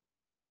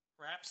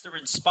 Perhaps they're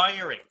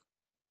inspiring,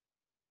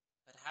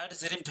 but how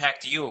does it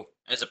impact you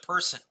as a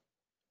person,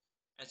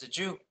 as a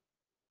Jew,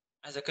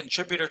 as a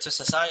contributor to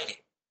society?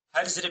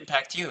 How does it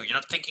impact you? You're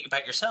not thinking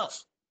about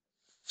yourself.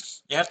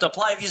 You have to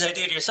apply these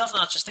ideas to yourself,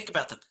 not just think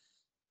about them.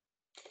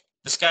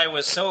 This guy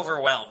was so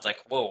overwhelmed, like,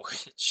 whoa,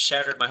 it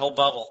shattered my whole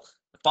bubble.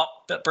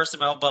 It burst in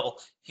my whole bubble.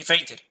 He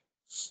fainted.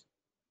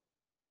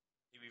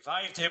 He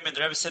revived him, and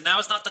the Rebbe said, now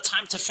is not the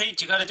time to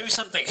faint. You got to do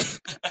something.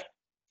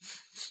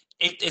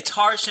 It's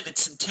harsh and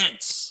it's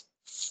intense,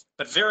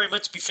 but very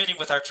much befitting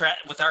with our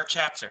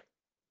chapter.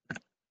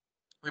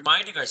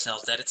 Reminding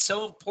ourselves that it's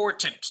so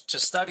important to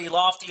study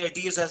lofty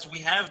ideas as we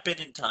have been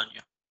in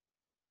Tanya.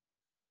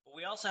 But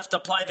we also have to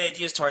apply the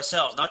ideas to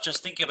ourselves, not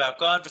just think about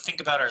God, but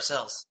think about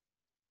ourselves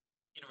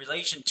in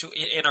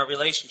our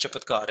relationship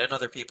with God and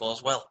other people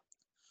as well.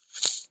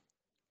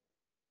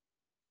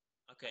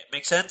 Okay,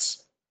 make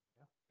sense?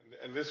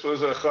 And this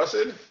was a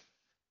chassid?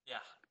 Yeah.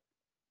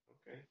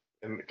 Okay.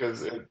 And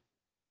because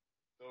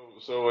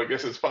so I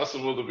guess it's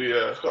possible to be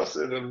a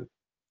chassid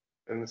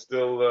and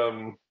still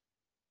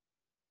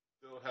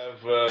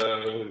have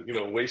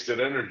wasted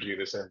energy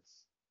in a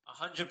sense.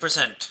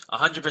 100%.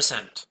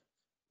 100%.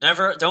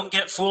 Never, don't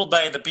get fooled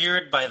by the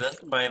beard, by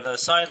the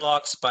side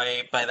locks,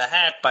 by the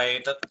hat,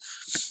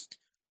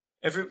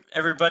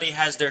 everybody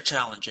has their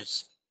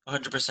challenges.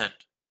 100%.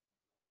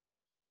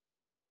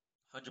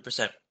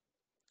 100%.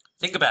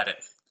 Think about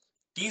it.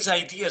 These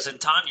ideas in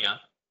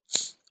Tanya,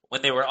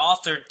 when they were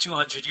authored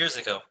 200 years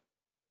ago,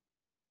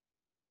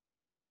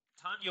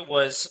 Tanya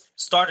was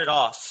started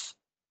off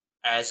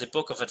as a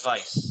book of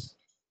advice.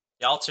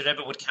 The Alter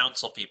Rebbe would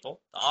counsel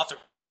people. The author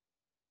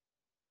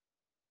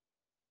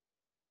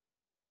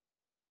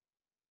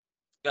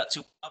got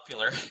too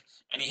popular,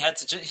 and he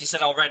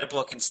said, "I'll write a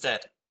book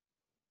instead.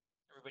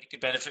 Everybody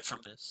could benefit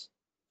from this."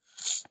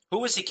 Who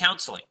was he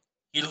counseling?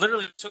 He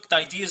literally took the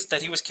ideas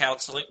that he was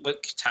counseling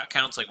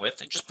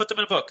with and just put them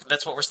in a book.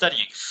 That's what we're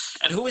studying.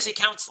 And who was he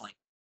counseling?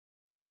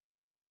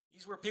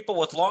 These were people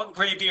with long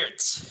gray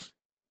beards,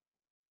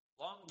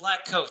 long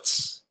black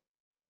coats,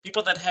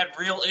 people that had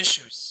real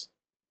issues.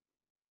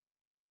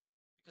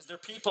 Because they're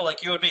people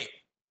like you and me.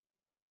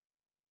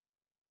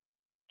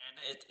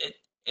 And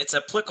it's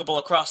applicable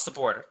across the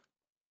border.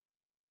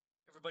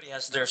 Everybody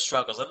has their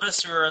struggles,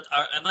 unless we're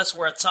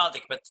a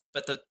tzaddik,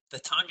 but the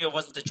Tanya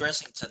wasn't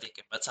addressing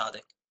tzaddikim, a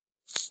tzaddik,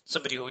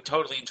 somebody who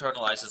totally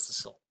internalizes the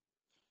soul.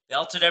 The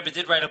Alter Rebbe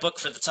did write a book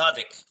for the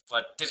tzaddik,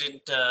 but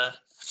didn't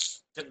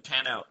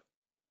pan out.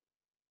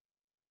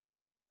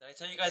 Did I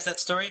tell you guys that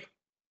story?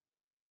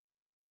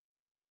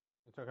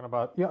 You're talking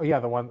about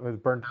the one that was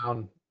burned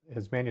down.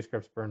 His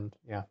manuscripts burned.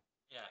 Yeah.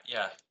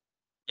 Yeah.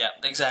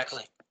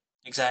 Exactly.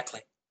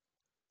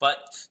 But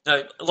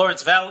no,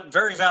 Lawrence,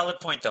 very valid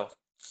point though.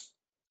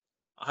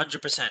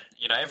 100%.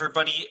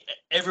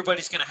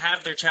 Everybody's going to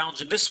have their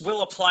challenge, and this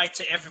will apply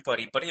to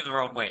everybody, but in their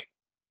own way.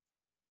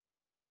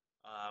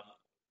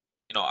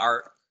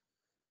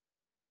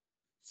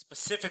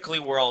 Specifically,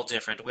 we're all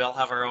different. We all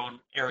have our own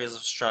areas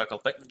of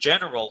struggle, but in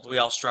general, we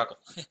all struggle.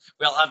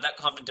 We all have that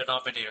common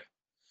denominator.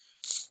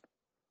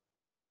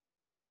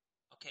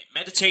 Okay,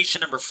 meditation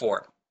number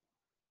 4.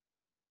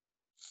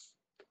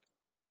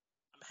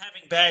 I'm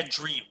having bad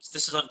dreams.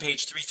 This is on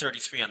page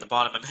 333 on the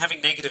bottom. I'm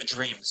having negative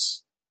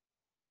dreams.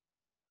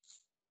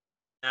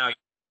 Now, who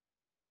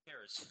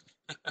cares?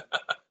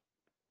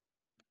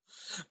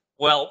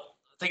 Well,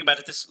 think about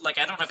it.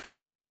 I don't have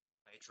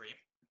a dream,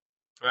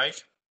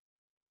 right?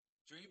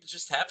 Dreams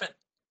just happen.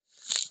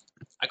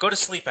 I go to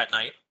sleep at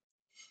night,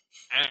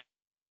 and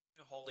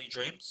holy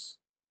dreams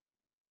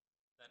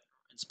that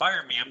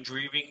inspire me. I'm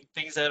dreaming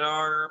things that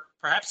are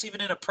perhaps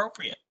even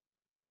inappropriate,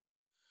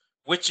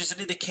 which is an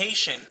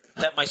indication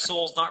that my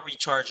soul's not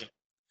recharging.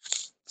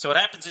 So what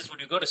happens is when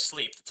you go to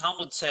sleep, the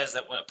Talmud says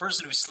that when a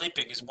person who's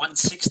sleeping is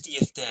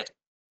 1/60th dead,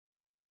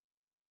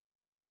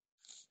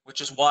 which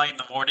is why in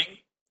the morning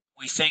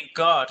we thank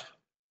God.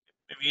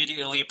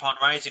 Immediately upon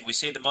rising, we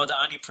say the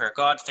Moda'ani prayer.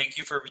 God, thank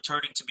you for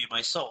returning to me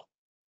my soul.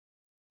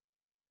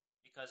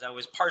 Because I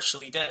was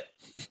partially dead.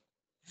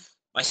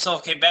 My soul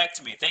came back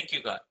to me. Thank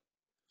you, God.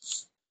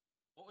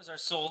 What was our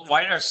soul?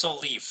 Why did our soul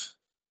leave?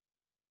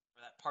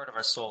 Or that part of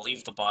our soul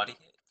leave the body?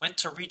 It went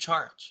to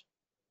recharge.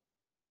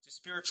 To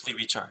spiritually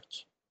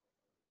recharge.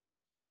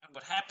 And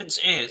what happens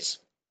is,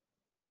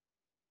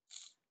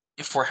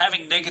 if we're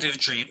having negative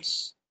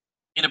dreams,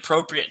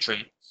 inappropriate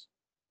dreams,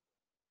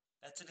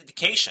 that's an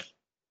indication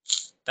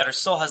that our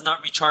soul has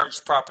not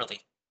recharged properly,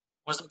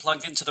 wasn't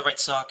plugged into the right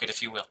socket,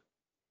 if you will.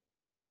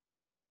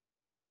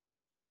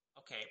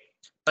 Okay,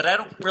 but I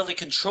don't really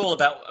control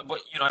about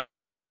what,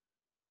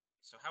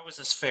 so how is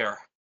this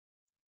fair?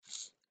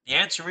 The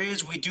answer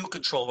is we do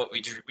control what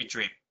we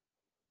dream.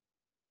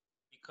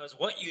 Because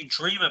what you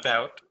dream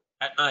about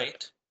at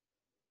night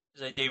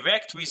is a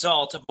direct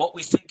result of what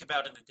we think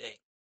about in the day.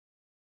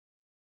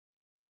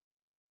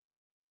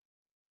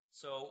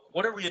 So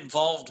what are we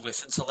involved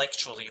with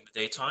intellectually in the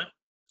daytime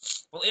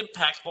will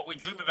impact what we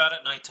dream about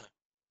at nighttime,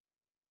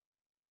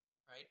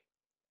 right?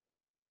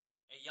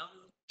 A young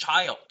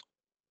child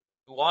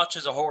who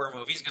watches a horror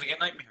movie is going to get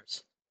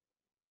nightmares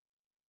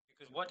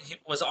because what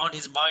was on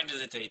his mind in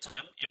the daytime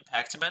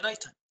impacts him at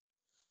nighttime.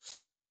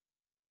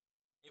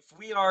 If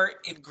we are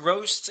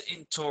engrossed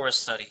in Torah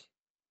study,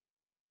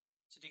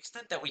 to the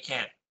extent that we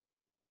can,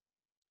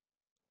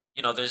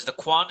 there's the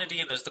quantity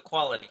and there's the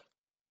quality.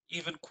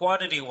 Even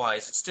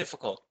quantity-wise, it's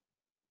difficult.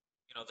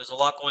 There's a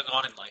lot going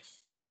on in life.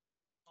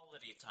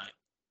 Quality time.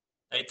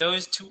 Like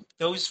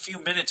those few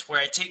minutes where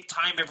I take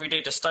time every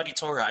day to study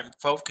Torah, I'm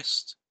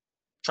focused,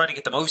 trying to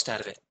get the most out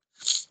of it,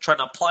 trying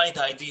to apply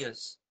the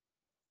ideas.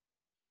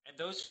 And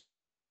those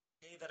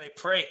days that I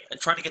pray, I'm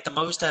trying to get the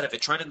most out of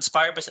it, trying to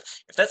inspire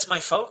myself. If that's my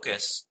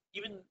focus,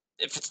 even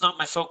if it's not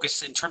my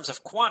focus in terms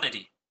of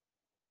quantity,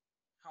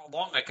 how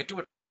long I could do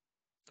it,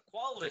 the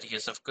quality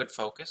is of good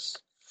focus.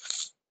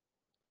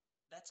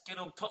 That's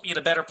going to put me in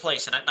a better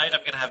place. And at night,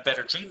 I'm going to have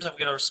better dreams. I'm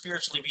going to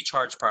spiritually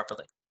recharge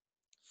properly.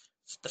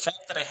 The fact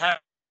that I have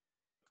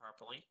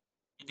properly,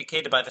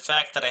 indicated by the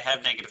fact that I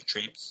have negative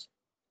dreams,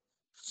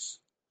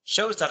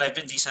 shows that I've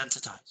been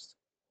desensitized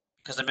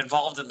because I'm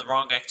involved in the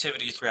wrong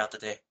activities throughout the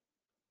day.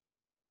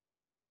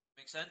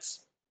 Make sense?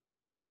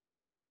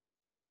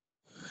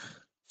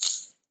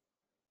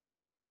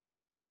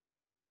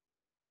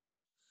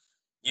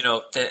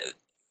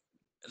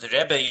 The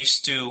Rebbe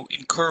used to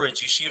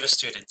encourage yeshiva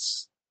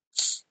students.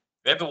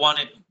 The Rebbe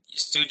wanted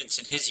students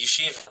in his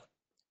yeshiva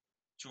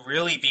to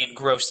really be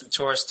engrossed in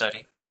Torah study.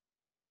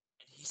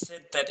 And he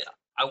said that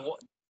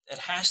it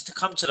has to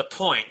come to the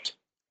point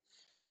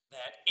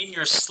that in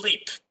your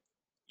sleep,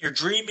 you're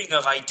dreaming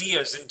of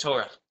ideas in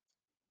Torah.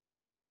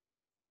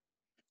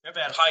 Rebbe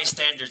had high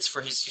standards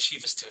for his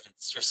yeshiva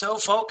students. You're so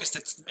focused,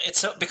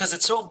 because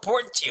it's so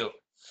important to you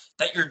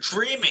that you're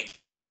dreaming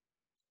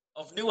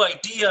of new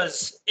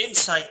ideas,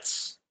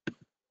 insights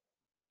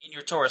in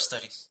your Torah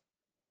studies.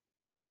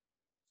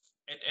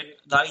 And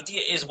the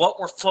idea is what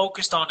we're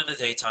focused on in the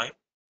daytime,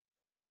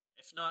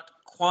 if not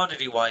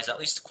quantity-wise, at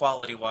least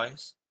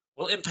quality-wise,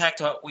 will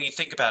impact what we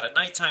think about at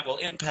nighttime, will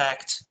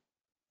impact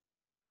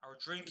our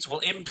dreams, will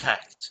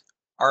impact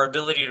our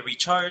ability to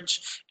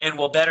recharge, and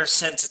will better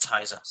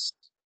sensitize us.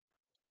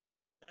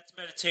 That's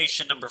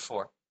meditation number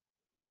 4.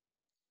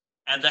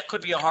 And that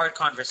could be a hard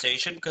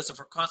conversation because if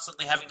we're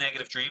constantly having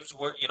negative dreams,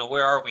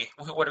 where are we?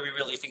 What are we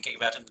really thinking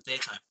about in the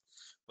daytime?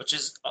 Which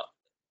is,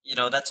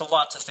 that's a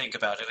lot to think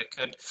about.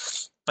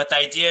 But the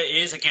idea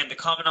is, again, the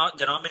common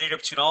denominator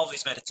between all of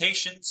these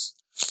meditations,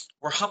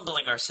 we're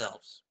humbling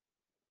ourselves.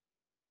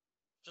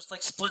 Just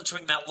like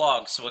splintering that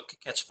log so it could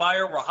catch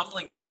fire, we're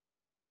humbling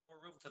more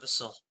room for the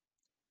soul.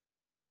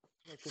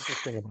 What's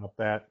interesting about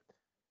that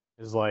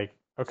is like,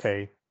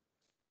 okay,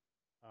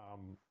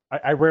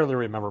 I rarely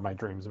remember my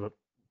dreams, but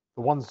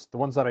the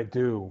ones that I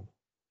do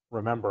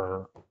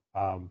remember,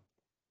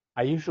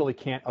 I usually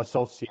can't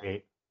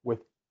associate with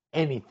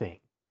anything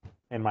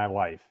in my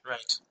life.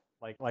 Right.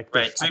 Like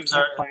right. this. I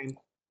can't find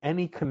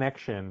any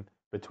connection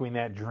between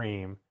that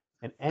dream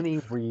and any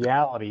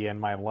reality in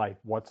my life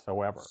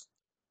whatsoever.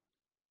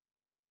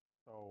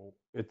 So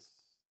it's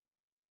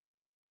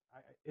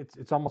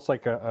almost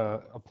like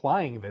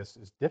applying this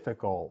is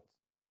difficult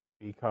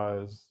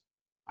because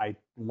I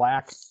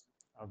lack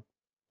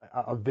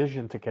a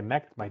vision to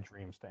connect my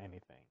dreams to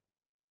anything.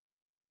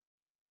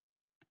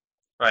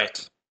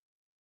 Right.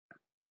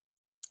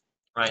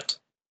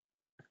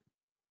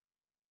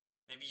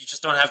 Maybe you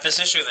just don't have this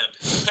issue then.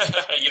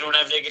 You don't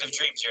have negative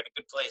dreams. You're in a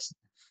good place.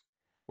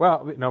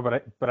 Well, no,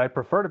 but I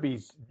prefer to be,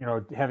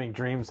 having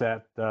dreams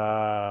that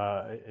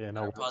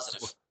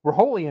positive. We're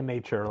holy in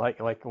nature, like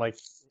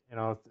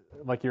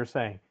you're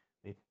saying,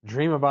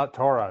 dream about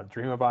Torah,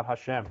 dream about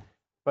Hashem.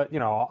 But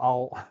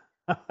I'll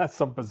have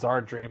some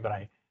bizarre dream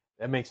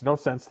that makes no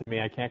sense to me.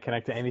 I can't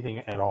connect to anything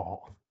at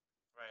all.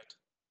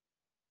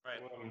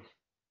 Right.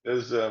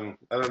 There's I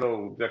don't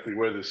know exactly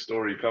where this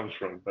story comes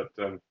from, but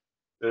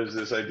there's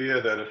this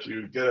idea that if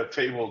you get a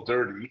table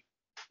dirty,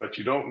 but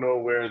you don't know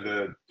where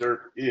the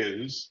dirt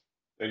is,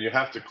 then you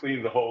have to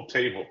clean the whole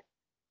table.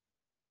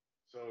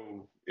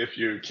 So if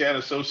you can't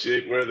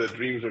associate where the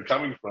dreams are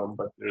coming from,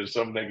 but there's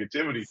some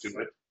negativity to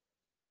it,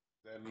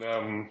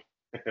 then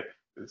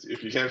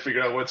if you can't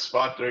figure out what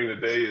spot during the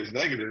day is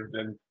negative,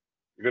 then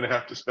you're going to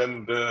have to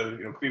spend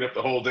clean up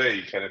the whole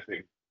day kind of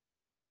thing.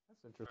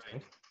 That's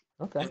interesting.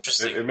 Okay.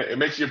 Interesting. It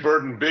makes your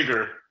burden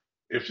bigger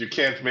if you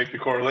can't make the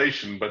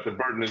correlation, but the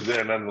burden is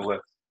there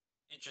nonetheless.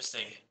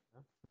 Interesting.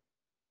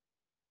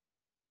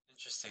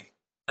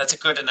 That's a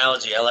good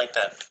analogy. I like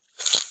that.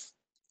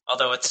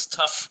 Although it's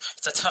tough.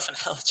 It's a tough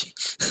analogy.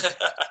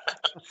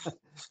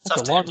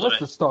 That's a long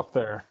list of stuff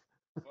there.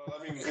 Well,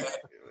 I mean,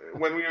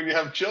 when you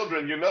have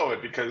children, you know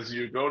it because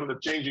you go to the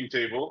changing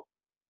table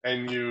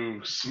and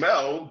you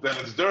smell that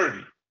it's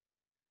dirty.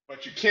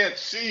 But you can't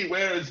see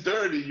where it's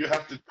dirty. You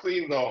have to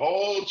clean the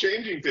whole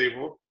changing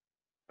table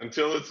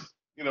until it's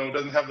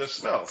doesn't have the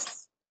smell.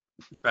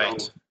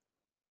 Right. So,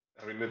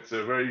 I mean, it's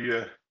a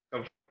very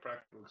comes from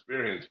practical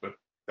experience, but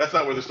that's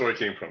not where the story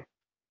came from.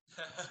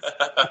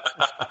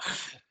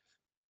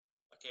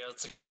 Okay,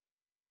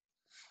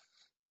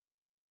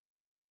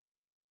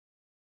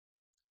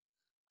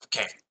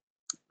 okay.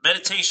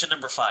 Meditation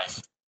number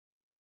 5.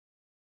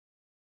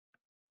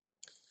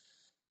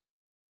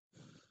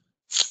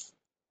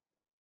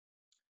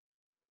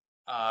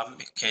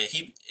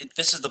 Okay,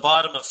 this is the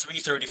bottom of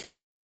 330.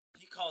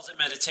 He calls it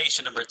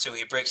meditation number 2.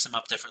 He breaks them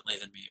up differently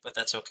than me, but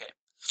that's okay.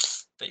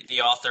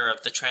 The author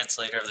of the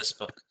translator of this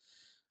book.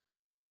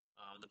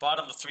 The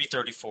bottom of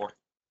 334.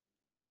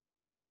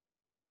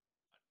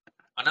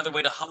 Another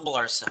way to humble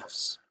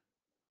ourselves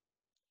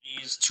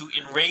is to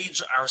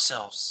enrage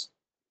ourselves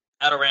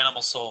at our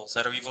animal souls,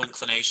 at our evil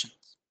inclinations.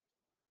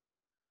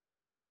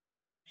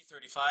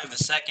 335,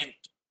 the second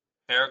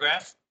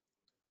paragraph.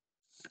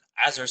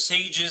 As our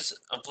sages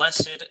of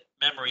blessed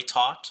memory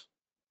taught,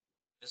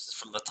 this is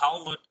from the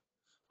Talmud,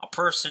 a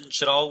person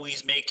should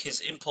always make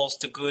his impulse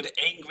to good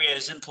angry at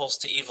his impulse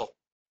to evil.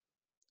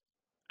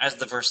 As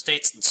the verse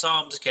states in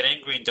Psalms, get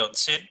angry and don't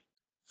sin.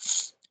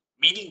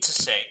 Meaning to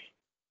say,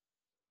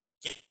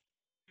 get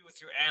angry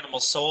with your animal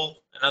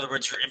soul, in other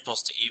words, your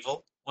impulse to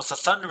evil, with a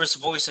thunderous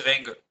voice of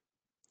anger,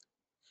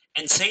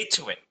 and say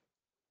to it,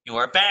 you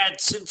are bad,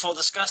 sinful,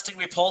 disgusting,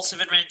 repulsive,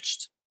 and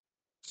wrenched,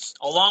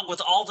 along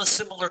with all the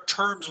similar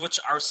terms which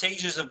our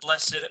sages of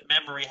blessed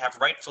memory have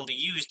rightfully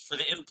used for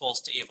the impulse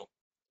to evil.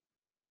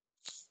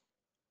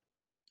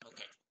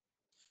 Okay.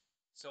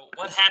 So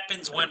what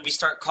happens when we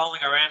start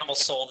calling our animal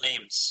soul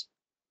names?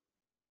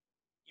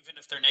 Even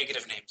if they're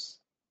negative names.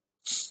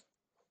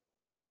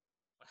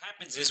 What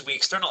happens is we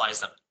externalize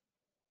them.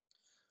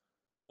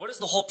 What is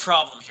the whole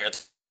problem here?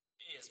 Is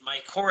my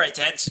core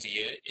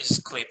identity is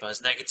klipa, is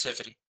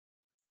negativity,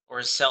 or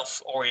is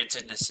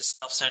self-orientedness, is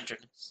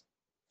self-centeredness.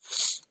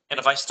 And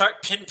if I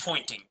start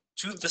pinpointing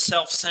to the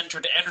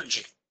self-centered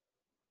energy,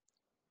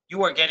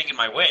 you are getting in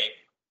my way,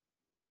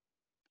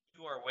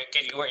 you are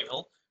wicked, you are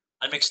evil,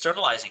 I'm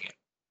externalizing it.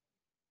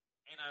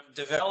 And I'm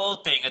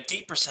developing a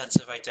deeper sense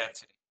of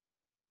identity.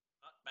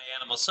 Not my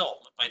animal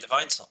soul, not my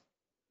divine soul.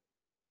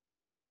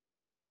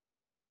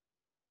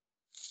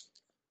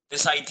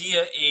 This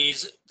idea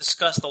is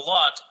discussed a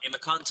lot in the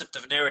concept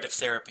of narrative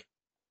therapy.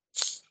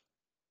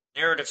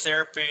 Narrative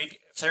therapy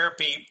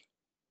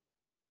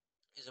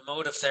is a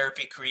mode of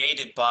therapy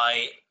created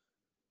by,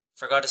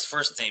 forgot his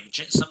first name,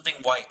 something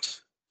White,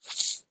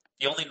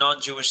 the only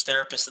non-Jewish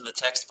therapist in the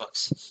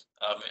textbooks.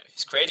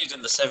 He's created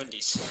in the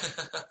 70s.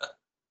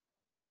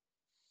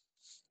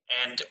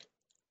 And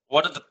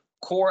one of the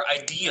core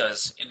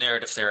ideas in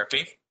narrative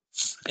therapy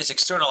is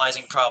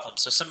externalizing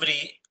problems. So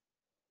somebody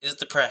is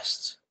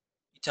depressed.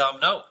 You tell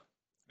them, no,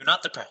 you're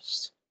not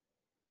depressed.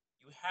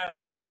 You have.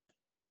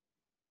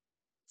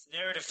 It's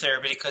narrative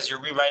therapy because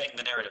you're rewriting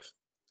the narrative.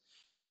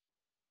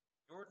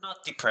 You're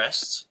not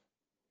depressed.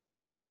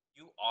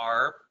 You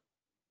are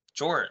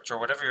George, or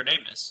whatever your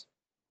name is.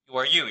 You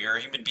are you. You're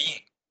a human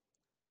being.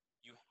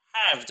 You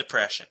have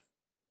depression.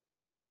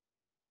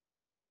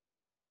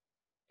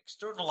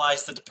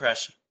 Externalize the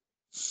depression.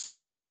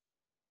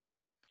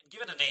 And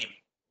give it a name.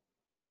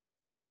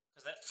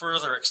 Because that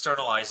further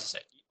externalizes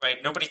it.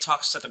 Right? Nobody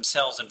talks to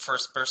themselves in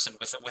first person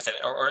with it,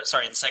 or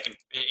sorry, in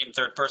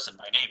third person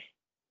by name.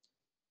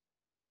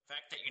 The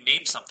fact that you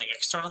name something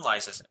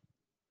externalizes it.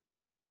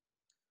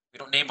 We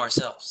don't name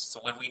ourselves. So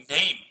when we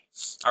name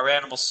our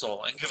animal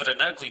soul and give it an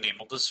ugly name,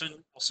 we'll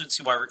soon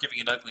see why we're giving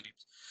it ugly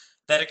names.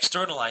 That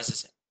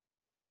externalizes it.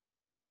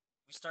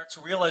 We start to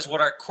realize what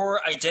our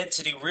core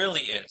identity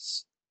really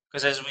is.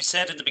 Because as we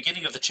said in the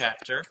beginning of the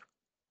chapter, in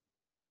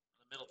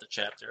the middle of the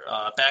chapter,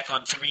 back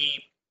on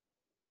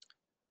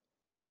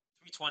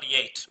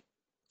 328,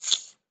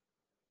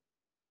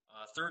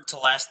 third to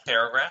last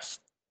paragraph.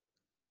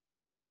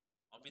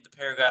 I'll read the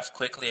paragraph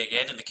quickly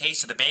again. In the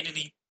case of the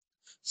Beinoni,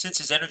 since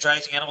his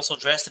energizing animal soul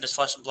dressed in his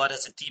flesh and blood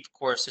has a deep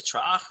core of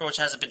Sitra Achra, which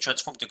hasn't been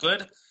transformed to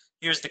good,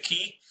 here's the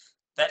key.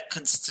 That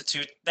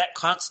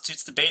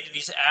constitutes the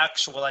Beinoni's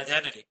actual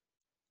identity.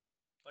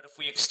 But if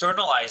we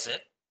externalize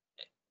it,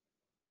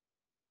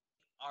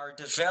 are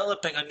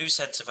developing a new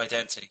sense of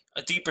identity,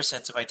 a deeper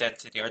sense of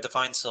identity, our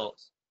divine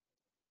souls.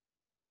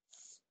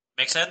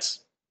 Make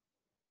sense?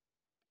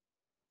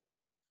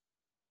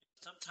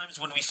 Sometimes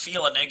when we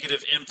feel a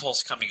negative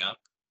impulse coming up,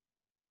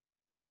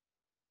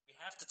 we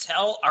have to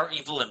tell our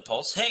evil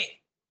impulse, hey,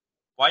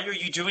 why are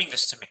you doing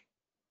this to me?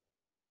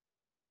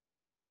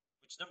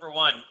 Which, number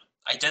one,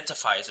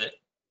 identifies it.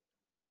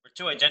 Number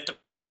two, identify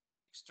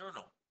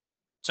external.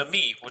 To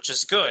me, which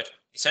is good,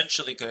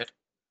 essentially good.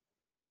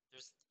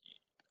 There's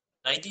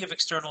an idea of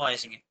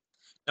externalizing it.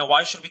 Now,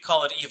 why should we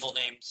call it evil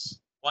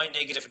names? Why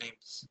negative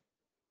names?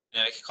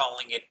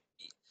 Calling it.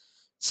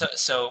 So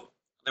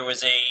there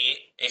was a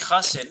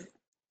chassid,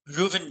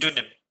 Reuven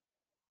Dunin.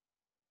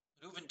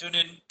 Reuven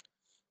Dunin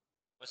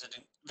was a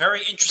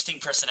very interesting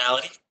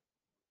personality.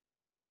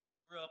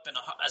 Grew up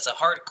as a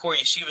hardcore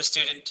yeshiva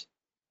student.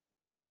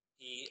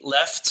 He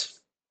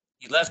left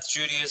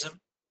Judaism,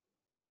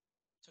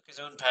 took his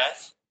own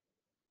path,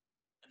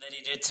 And then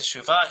he did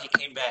teshuvah, he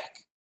came back.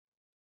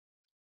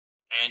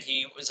 And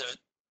he was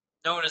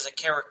known as a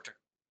character.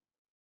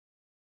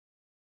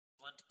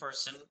 Blunt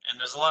person, and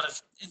there's a lot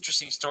of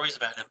interesting stories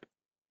about him.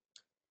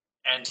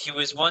 And he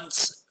was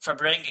once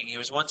Fabranging. He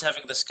was once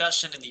having a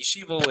discussion in the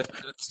yeshiva with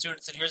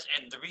students and here's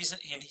and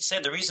he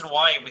said the reason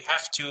why we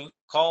have to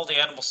call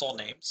the animal soul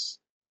names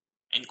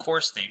and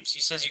course names. He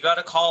says you got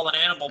to call an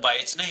animal by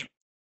its name.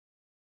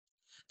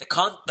 The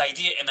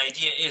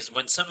idea is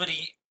when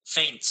somebody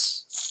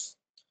faints,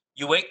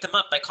 you wake them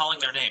up by calling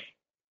their name.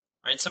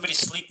 Right? Somebody's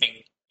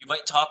sleeping. You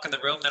might talk in the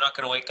room, they're not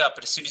going to wake up,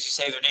 but as soon as you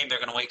say their name, they're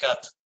going to wake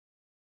up.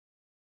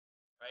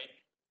 Right?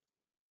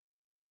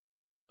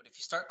 But if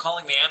you start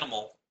calling the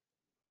animal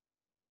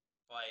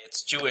by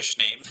its Jewish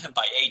name,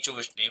 by a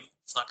Jewish name,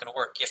 it's not going to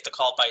work. You have to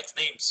call it by its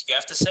name. So you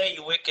have to say,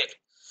 you wicked.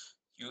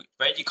 You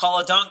call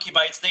a donkey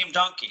by its name,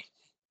 donkey.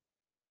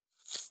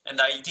 And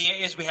the idea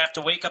is we have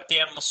to wake up the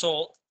animal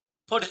soul,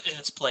 put it in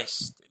its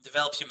place. It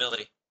develops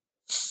humility.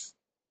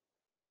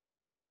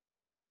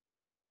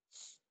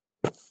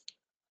 I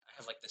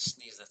have like this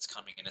sneeze that's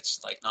coming and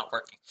it's like not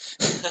working.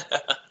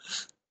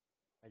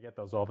 I get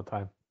those all the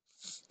time.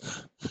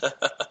 And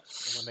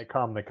when they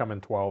come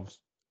in 12s.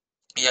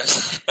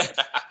 Yes.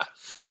 Exactly.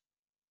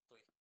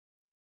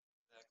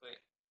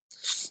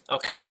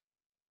 Okay.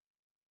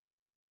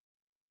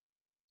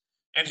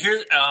 And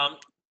here,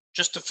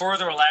 just to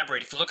further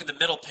elaborate, if you look at the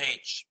middle of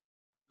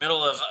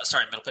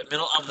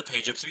the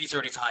page of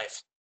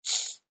 335,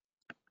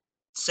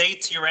 say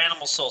to your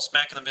animal soul,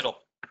 smack in the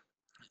middle,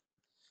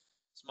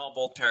 small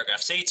bold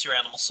paragraph, say to your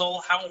animal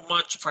soul,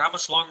 for how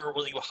much longer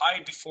will you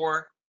hide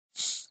before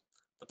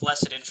the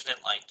blessed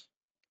infinite light?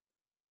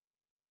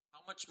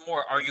 How much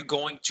more are you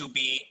going to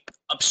be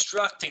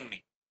obstructing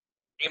me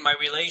in my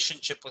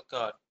relationship with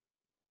God?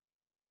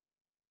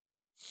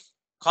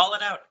 Call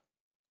it out.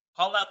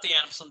 Call out the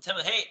animal soul and tell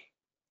it, hey,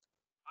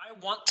 I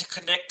want to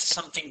connect to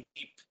something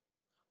deep.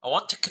 I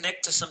want to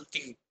connect to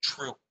something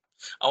true.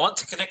 I want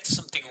to connect to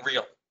something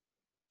real.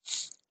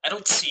 I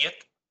don't see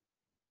it.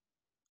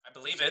 I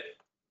believe it.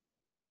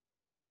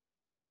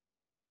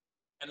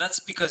 And that's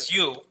because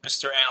you,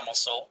 Mr. Animal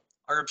Soul,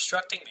 are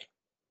obstructing me.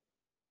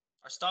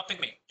 Are stopping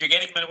me. You're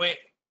getting in my way.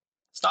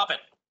 Stop it.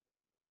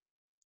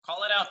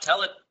 Call it out.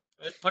 Tell it.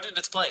 Put it in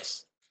its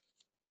place.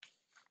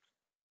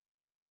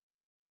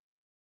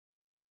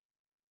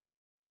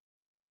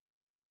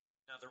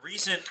 Now the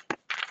reason...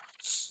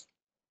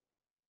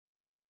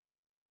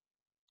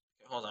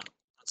 Hold on 1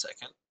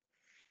 second.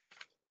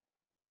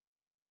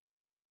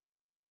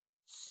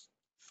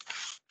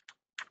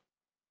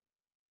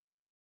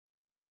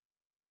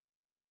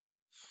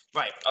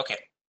 Right, okay.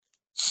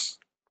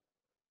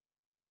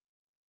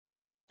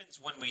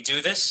 When we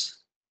do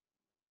this?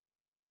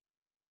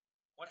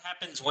 What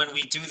happens when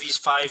we do these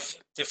 5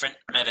 different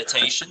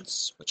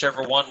meditations,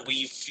 whichever one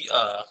we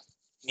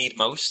need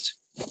most?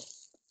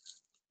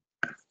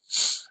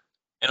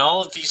 In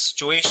all of these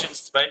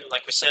situations, right,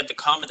 like we said, the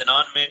common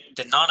denominator,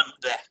 the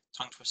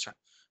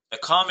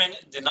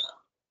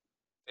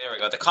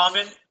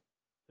common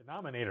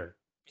Denominator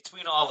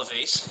between all of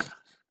these,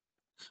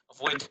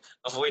 avoid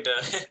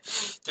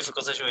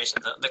difficult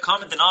situations. The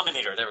common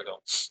denominator, there we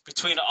go,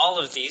 between all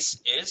of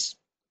these is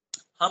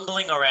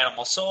humbling our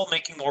animal soul,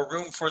 making more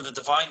room for the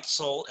divine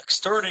soul,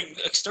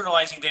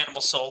 externalizing the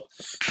animal soul,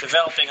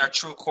 developing our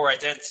true core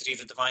identity,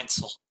 the divine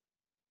soul.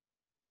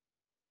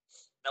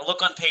 Now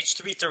look on page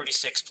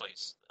 336,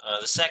 please.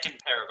 The second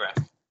paragraph.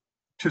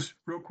 Just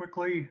real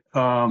quickly,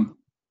 the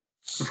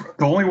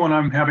only one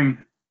I'm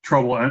having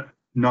trouble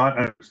not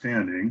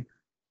understanding.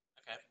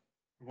 Okay.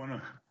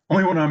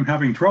 Only one I'm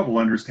having trouble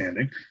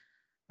understanding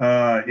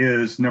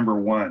is number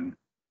 1.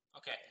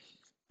 Okay.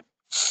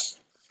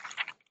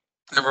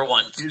 Number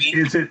 1.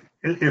 Is it?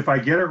 If I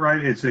get it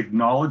right, it's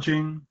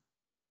acknowledging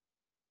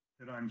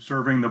that I'm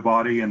serving the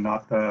body and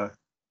not the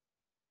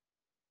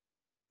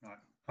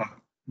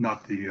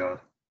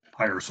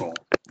higher soul.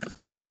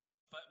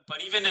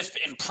 But even if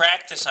in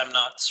practice I'm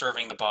not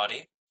serving the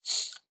body,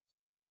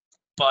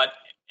 but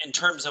in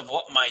terms of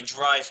what my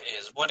drive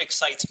is, what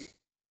excites me.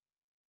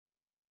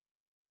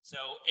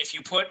 So if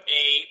you put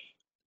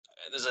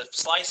there's a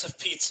slice of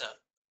pizza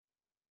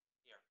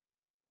here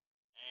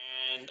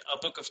and a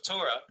book of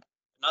Torah,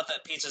 not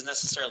that pizza is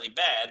necessarily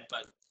bad,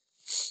 but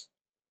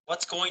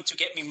what's going to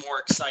get me more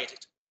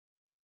excited?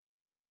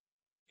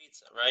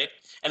 Pizza, right?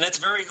 And that's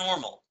very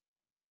normal.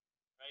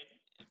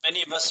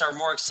 Many of us are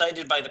more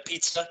excited by the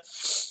pizza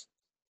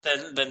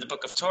than the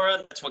book of Torah.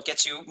 That's what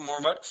gets you more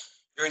about.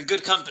 You're in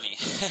good company.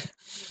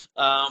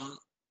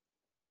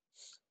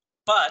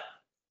 But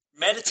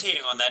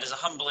meditating on that is a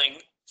humbling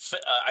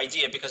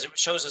idea because it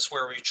shows us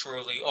where we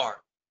truly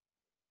are.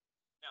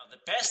 Now, the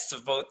best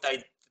of both,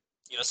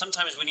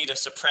 sometimes we need to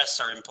suppress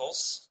our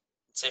impulse.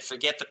 Say,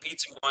 forget the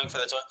pizza, going for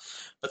the Torah.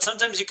 But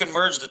sometimes you can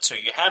merge the two.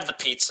 You have the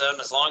pizza,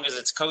 and as long as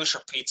it's kosher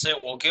pizza,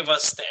 it will give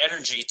us the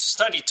energy to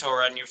study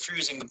Torah, and you're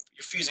fusing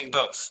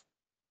both.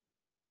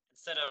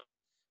 Instead of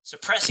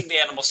suppressing the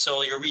animal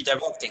soul, you're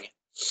redirecting it,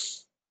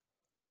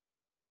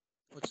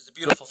 which is a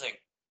beautiful thing.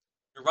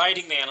 You're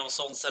riding the animal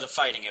soul instead of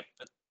fighting it.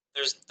 But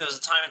There's a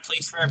time and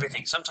place for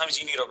everything. Sometimes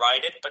you need to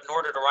ride it, but in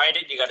order to ride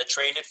it, you got to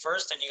train it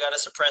first, and you got to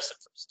suppress it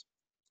first.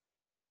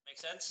 Make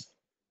sense?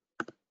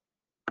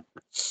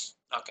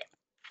 Okay.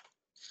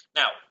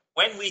 Now,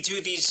 when we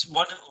do these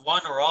one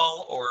or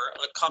all or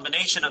a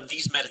combination of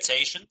these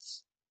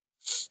meditations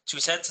to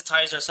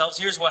sensitize ourselves,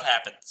 here's what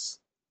happens.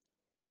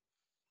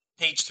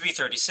 Page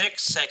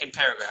 336, second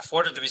paragraph.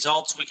 What are the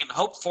results we can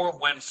hope for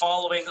when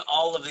following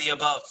all of the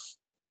above?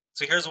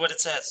 So here's what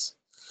it says.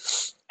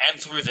 And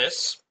through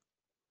this,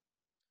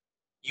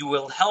 you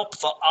will help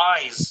the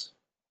eyes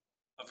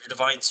of your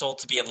divine soul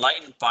to be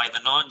enlightened by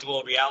the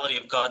non-dual reality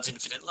of God's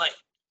infinite light.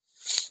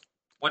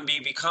 When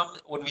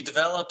we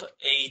develop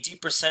a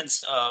deeper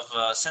sense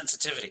of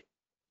sensitivity,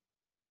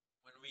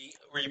 when we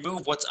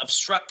remove what's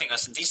obstructing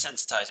us and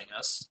desensitizing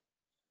us,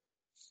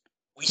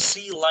 we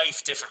see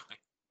life differently.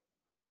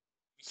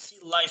 We see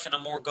life in a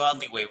more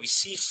godly way. We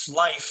see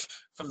life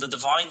from the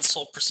divine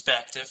soul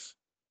perspective,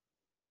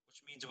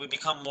 which means we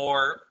become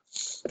more,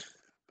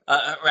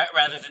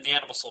 rather than the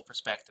animal soul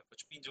perspective,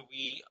 which means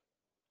we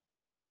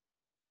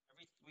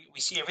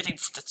see everything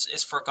that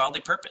is for a godly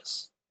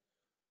purpose,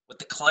 with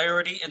the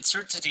clarity and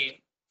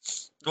certainty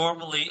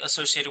normally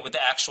associated with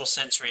the actual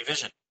sensory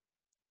vision,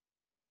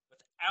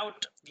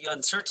 without the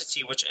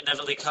uncertainty which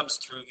inevitably comes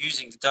through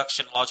using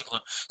deduction, logical.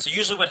 So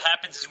usually what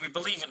happens is we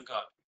believe in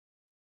God,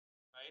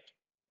 right?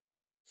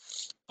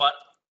 But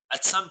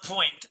at some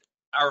point,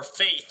 our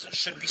faith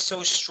should be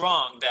so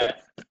strong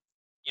that,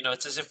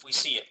 it's as if we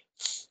see it.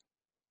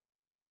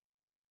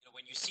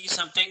 When you see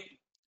something,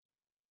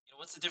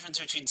 what's the difference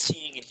between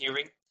seeing and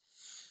hearing?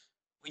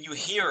 When you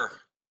hear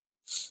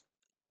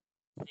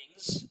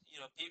things,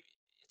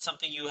 it's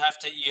something you have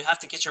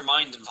to get your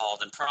mind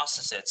involved and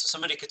process it. So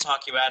somebody could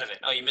talk you out of it.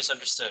 Oh, you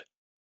misunderstood,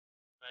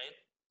 right?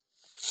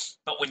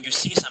 But when you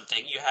see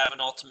something, you have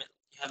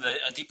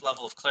a deep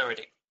level of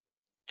clarity.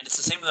 And it's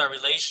the same with our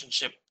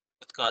relationship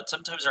with God.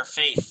 Sometimes when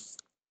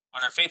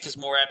our faith is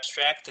more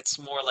abstract, it's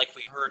more like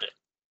we heard it.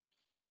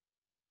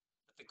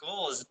 But the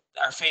goal is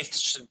our faith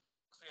should be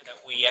clear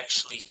that we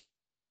actually,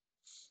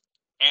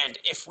 and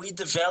if we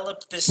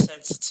develop this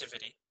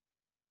sensitivity,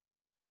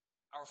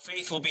 our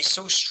faith will be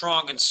so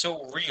strong and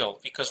so real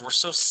because we're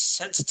so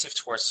sensitive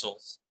to our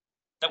souls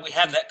that we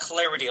have that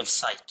clarity of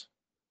sight.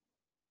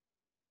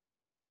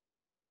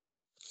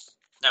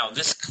 Now,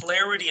 this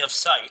clarity of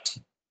sight,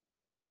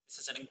 this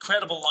is an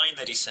incredible line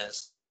that he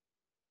says,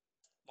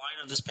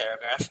 line of this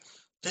paragraph,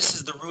 this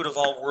is the root of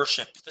all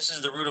worship. This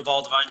is the root of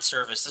all divine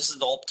service. This is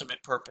the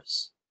ultimate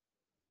purpose.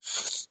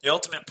 The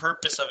ultimate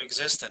purpose of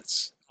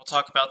existence. We'll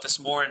talk about this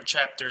more in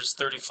chapters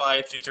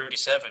 35 through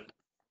 37.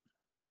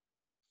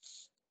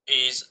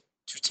 Is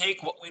to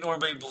take what we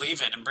normally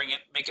believe in and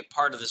make it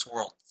part of this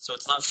world. So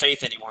it's not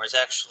faith anymore. It's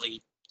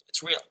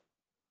real.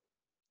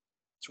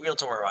 It's real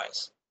to our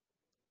eyes.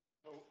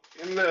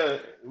 In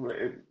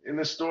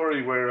the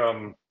story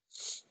where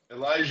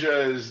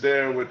Elijah is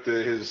there with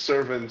his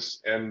servants,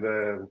 and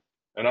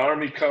an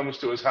army comes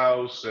to his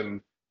house,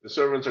 and the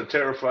servants are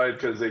terrified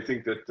because they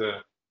think that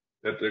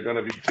they're going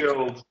to be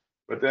killed.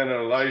 But then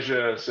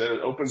Elijah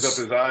opens up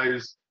his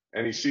eyes,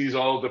 and he sees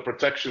all the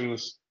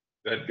protections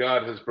that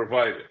God has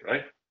provided.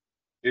 Right?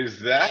 Is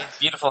that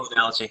beautiful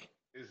analogy?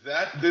 Is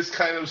that this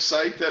kind of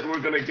sight that we're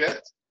going to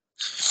get?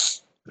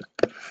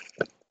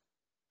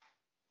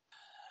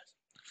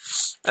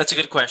 That's a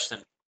good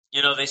question.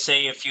 They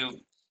say if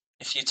you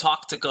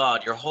talk to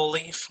God, you're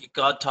holy. If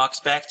God talks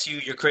back to you,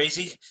 you're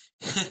crazy.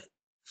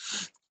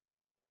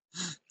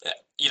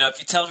 If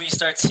you tell me you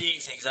start seeing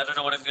things, I don't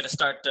know what I'm going to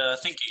start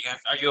thinking.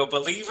 Are you a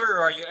believer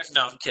or are you?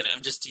 No, I'm kidding.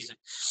 I'm just teasing.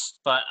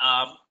 But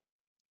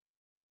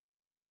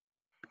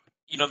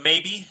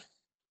maybe.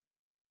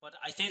 But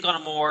I think on a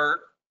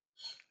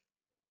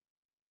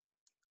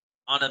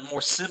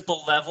more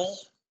simple level,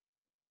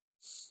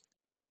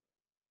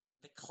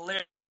 the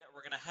clarity that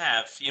we're going to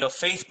have,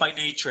 faith by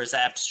nature is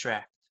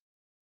abstract.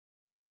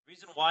 The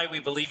reason why we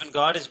believe in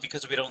God is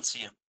because we don't see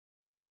him.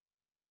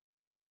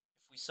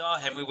 If we saw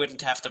him, we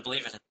wouldn't have to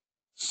believe in him.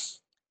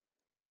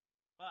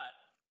 But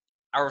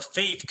our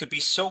faith could be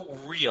so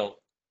real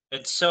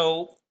and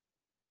so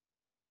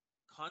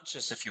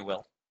conscious, if you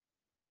will.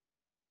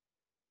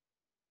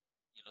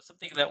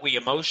 Something that we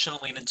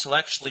emotionally and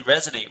intellectually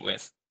resonate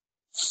with,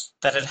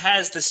 that it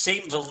has the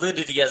same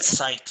validity as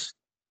sight.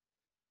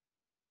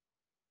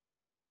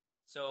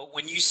 So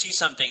when you see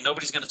something,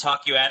 nobody's going to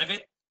talk you out of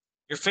it.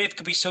 Your faith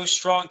could be so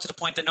strong to the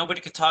point that nobody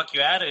could talk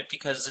you out of it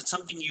because it's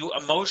something you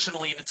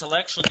emotionally and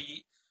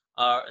intellectually,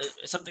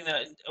 something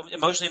that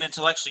emotionally and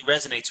intellectually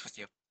resonates with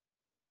you.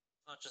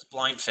 It's not just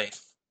blind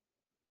faith,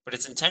 but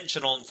it's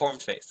intentional,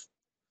 informed faith.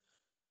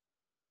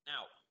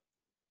 Now,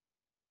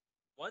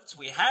 once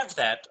we have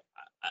that,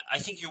 I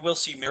think you will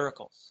see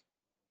miracles,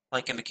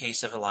 like in the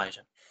case of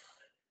Elijah,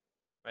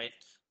 right?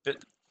 But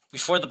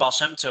before the Baal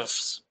Shem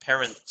Tov's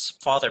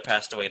father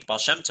passed away, the Baal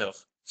Shem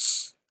Tov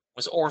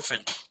was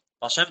orphaned.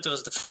 Baal Shem Tov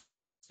was the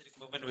Hasidic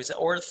movement, was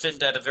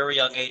orphaned at a very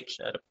young age.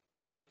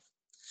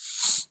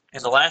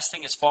 And the last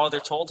thing his father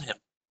told him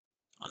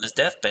on his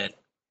deathbed,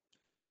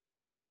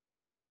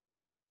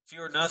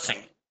 fear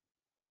nothing,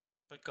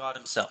 but God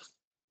himself.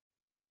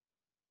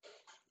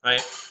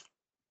 Right?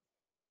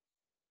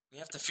 We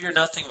have to fear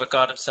nothing but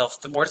God himself.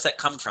 Where does that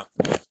come from?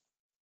 How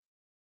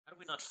do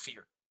we not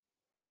fear?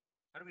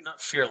 How do we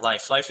not fear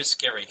life? Life is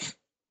scary.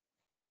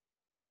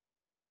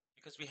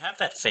 Because we have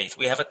that faith.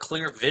 We have a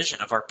clear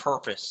vision of our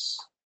purpose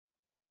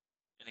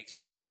and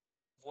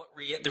what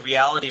the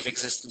reality of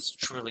existence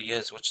truly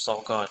is, which is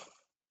all God.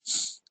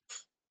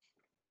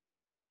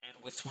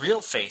 And with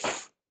real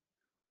faith,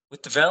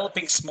 with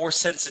developing more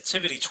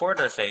sensitivity toward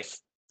our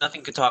faith,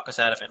 nothing could talk us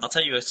out of it. And I'll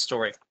tell you a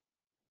story.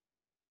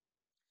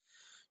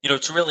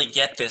 To really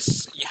get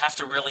this, you have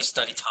to really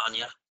study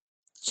Tanya.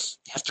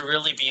 You have to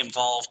really be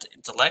involved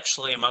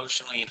intellectually,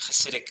 emotionally, in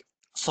Hasidic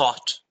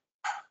thought.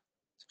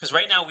 Because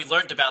right now we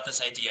learned about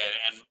this idea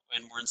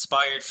and we're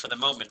inspired for the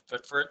moment,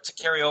 but for it to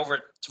carry over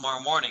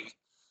tomorrow morning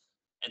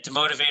and to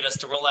motivate us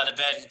to roll out of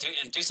bed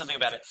and do something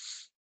about it,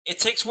 it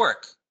takes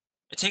work.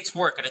 It takes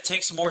work, and it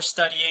takes more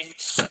studying.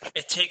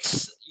 It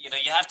takes, you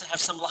have to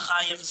have some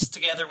l'chaims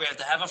together. We have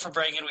to have them for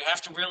bringing. We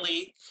have to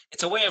really,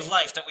 it's a way of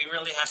life that we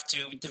really have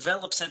to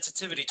develop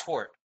sensitivity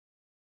toward.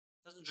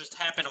 It doesn't just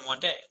happen in one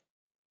day.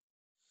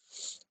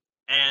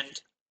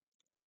 And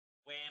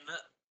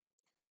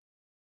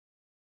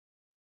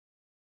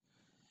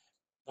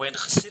when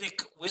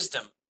Hasidic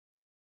wisdom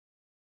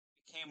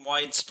became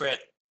widespread,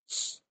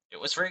 it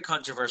was very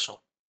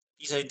controversial.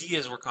 These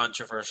ideas were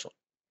controversial.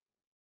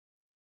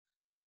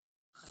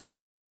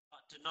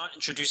 Did not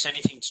introduce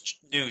anything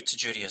new to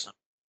Judaism.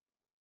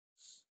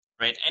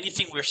 Right?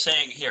 Anything we're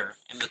saying here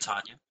in the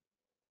Tanya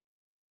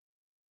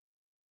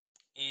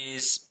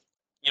is,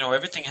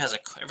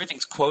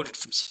 everything's quoted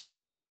from.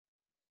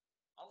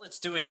 All it's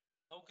doing is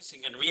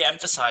focusing and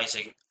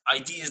re-emphasizing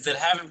ideas that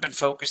haven't been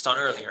focused on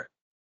earlier.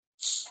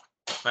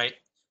 Right?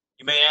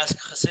 You may ask,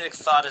 Hasidic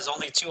thought is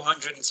only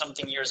 200 and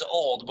something years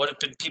old. What have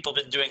people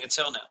been doing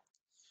until now?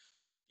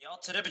 The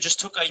Alter Rebbe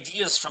just took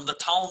ideas from the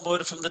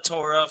Talmud, from the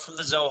Torah, from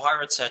the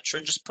Zohar, etc.,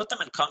 and just put them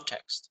in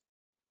context.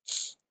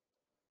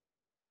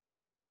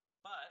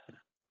 But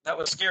that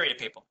was scary to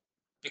people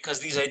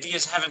because these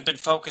ideas haven't been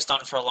focused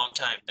on for a long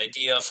time. The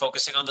idea of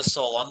focusing on the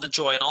soul, on the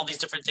joy, and all these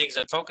different things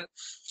that focus.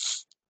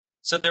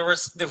 So it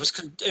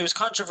was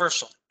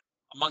controversial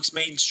amongst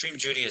mainstream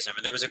Judaism,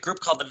 and there was a group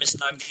called the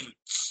Misnagdim.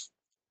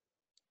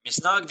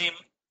 Misnagdim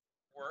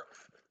were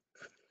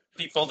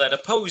people that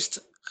opposed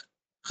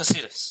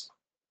Hasidus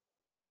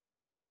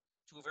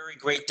to a very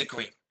great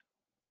degree.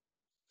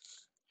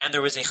 And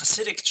there was a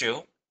Hasidic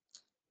Jew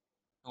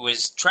who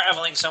was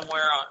traveling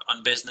somewhere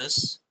on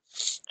business,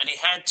 and he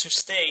had to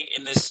stay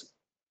in this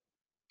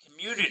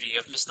community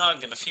of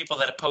Misnagdim, of people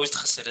that opposed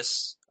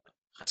Hasidus,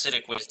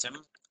 Hasidic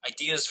wisdom,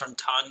 ideas from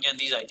Tanya and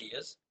these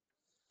ideas.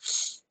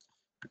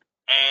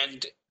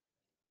 And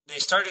they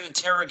started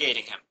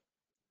interrogating him.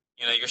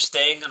 You're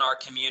staying in our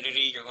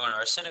community, you're going to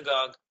our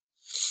synagogue.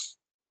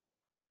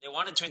 They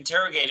wanted to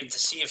interrogate him to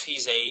see if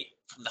he's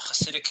from the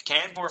Hasidic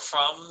camp or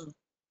from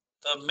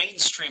the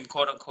mainstream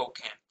quote-unquote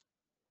camp.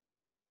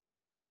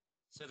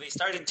 So they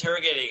started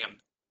interrogating him,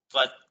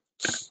 but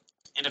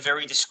in a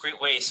very discreet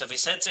way. So they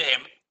said to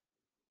him,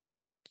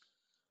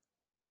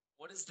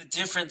 what is the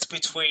difference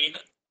between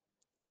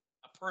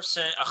a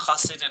person, a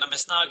chassid, and a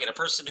misnagid, a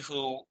person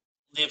who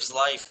lives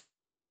life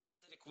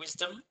Hasidic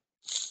wisdom,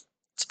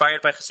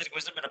 inspired by Hasidic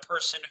wisdom, and a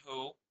person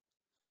who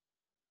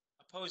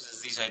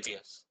opposes these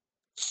ideas?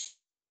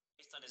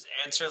 Based on his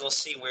answer, they'll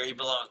see where he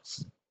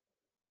belongs.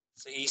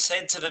 So he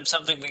said to them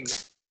something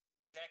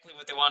exactly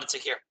what they wanted to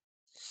hear.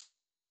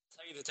 I'll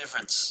tell you the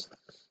difference.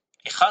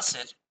 A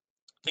chassid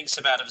thinks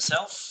about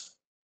himself.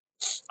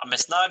 A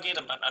misnagid,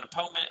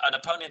 an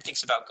opponent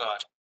thinks about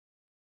God.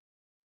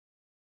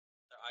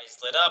 Their eyes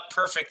lit up,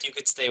 perfect, you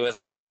could stay with.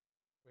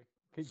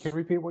 Can you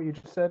repeat what you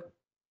just said?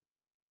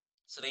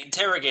 So they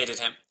interrogated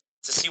him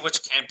to see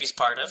which camp he's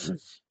part of.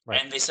 Right.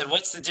 And they said,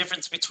 what's the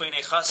difference between a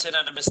chassid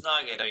and a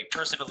misnagid? A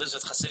person who lives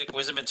with Hasidic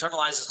wisdom,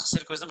 internalizes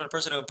Hasidic wisdom, and a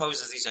person who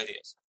opposes these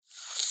ideas.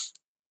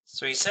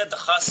 So he said the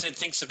chassid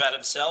thinks about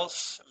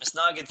himself, a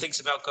misnagid thinks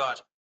about God.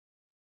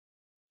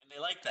 And they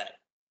like that.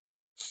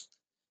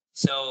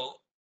 So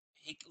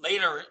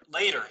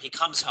later he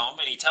comes home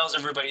and he tells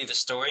everybody the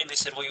story, and they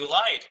said, well, you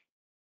lied.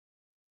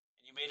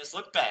 And you made us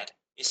look bad.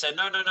 He said,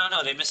 no,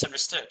 they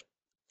misunderstood.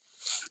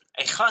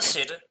 A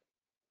chassid,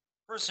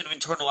 person who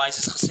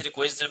internalizes Hasidic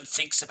wisdom,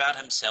 thinks about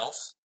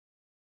himself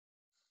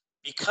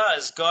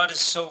because God is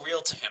so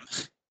real to him.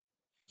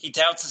 He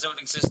doubts his own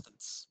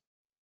existence.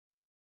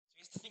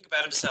 He has to think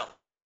about himself.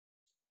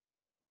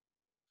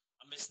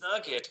 A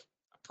misnagid,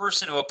 a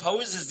person who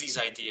opposes these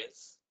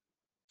ideas,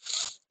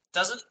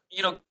 doesn't,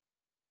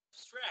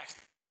 abstract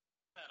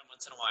about him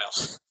once in a while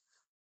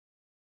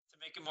to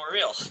make it more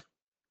real.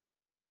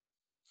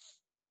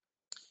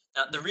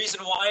 Now, the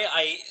reason why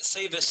I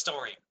say this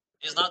story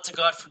is not to,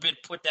 God forbid,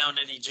 put down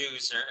any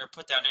Jews or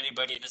put down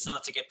anybody, and it's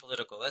not to get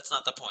political. That's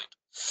not the point.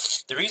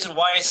 The reason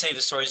why I say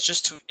this story is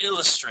just to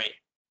illustrate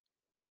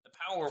the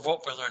power of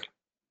what we're learning.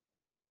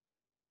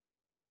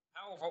 The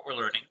power of what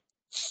we're learning,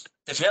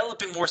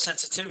 developing more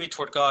sensitivity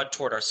toward God,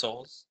 toward our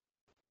souls,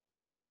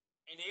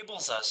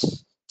 enables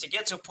us to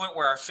get to a point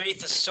where our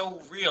faith is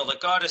so real, that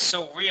God is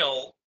so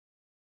real,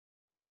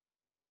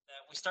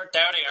 that we start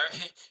doubting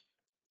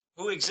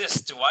who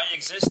exists? Do I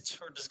exist,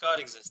 or does God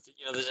exist?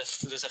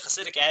 There's a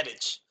Hasidic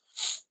adage,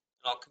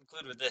 and I'll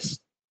conclude with this.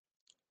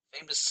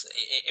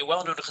 A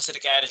well-known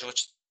Hasidic adage,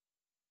 which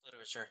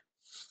literature,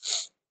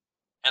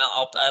 and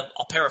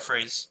I'll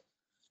paraphrase.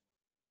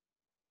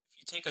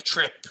 If you take a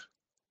trip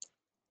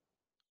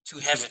to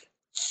heaven,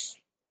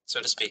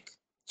 so to speak,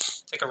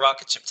 take a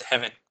rocket ship to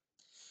heaven,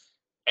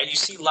 and you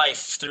see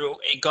life through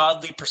a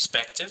godly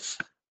perspective,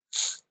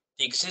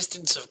 the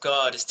existence of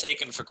God is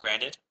taken for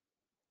granted,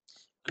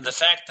 and the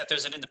fact that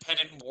there's an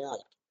independent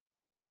world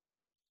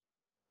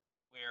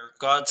where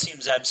God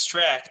seems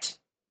abstract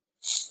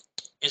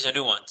is a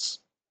nuance.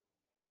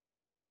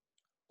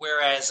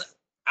 Whereas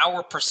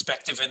our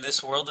perspective in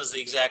this world is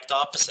the exact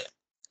opposite.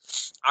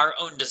 Our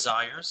own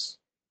desires,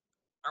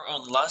 our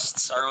own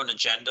lusts, our own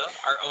agenda,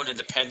 our own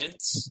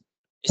independence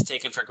is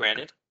taken for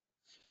granted.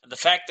 And the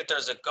fact that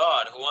there's a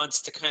God who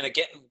wants to kind of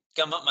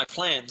gum up my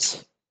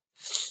plans,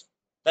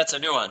 that's a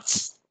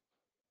nuance.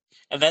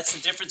 And that's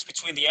the difference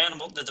between the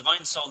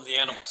divine soul, and the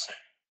animal soul.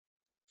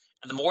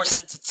 And the more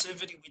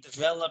sensitivity we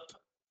develop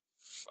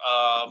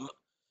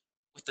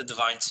with the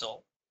divine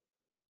soul,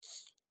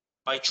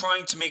 by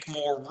trying to make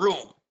more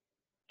room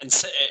and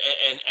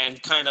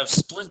kind of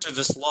splinter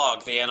this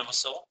log, the animal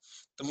soul,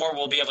 the more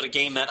we'll be able to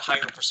gain that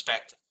higher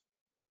perspective.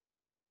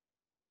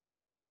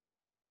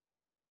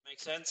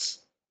 Make sense?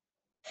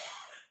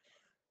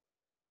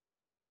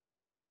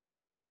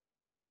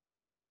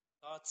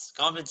 Thoughts,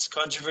 comments,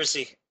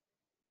 controversy?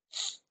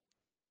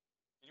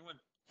 Anyone?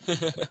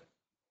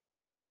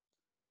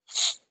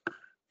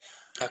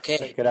 Okay.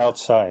 Take it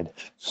outside.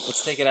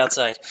 Let's take it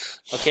outside.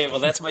 Okay, well,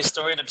 that's my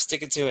story, and I'm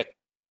sticking to it.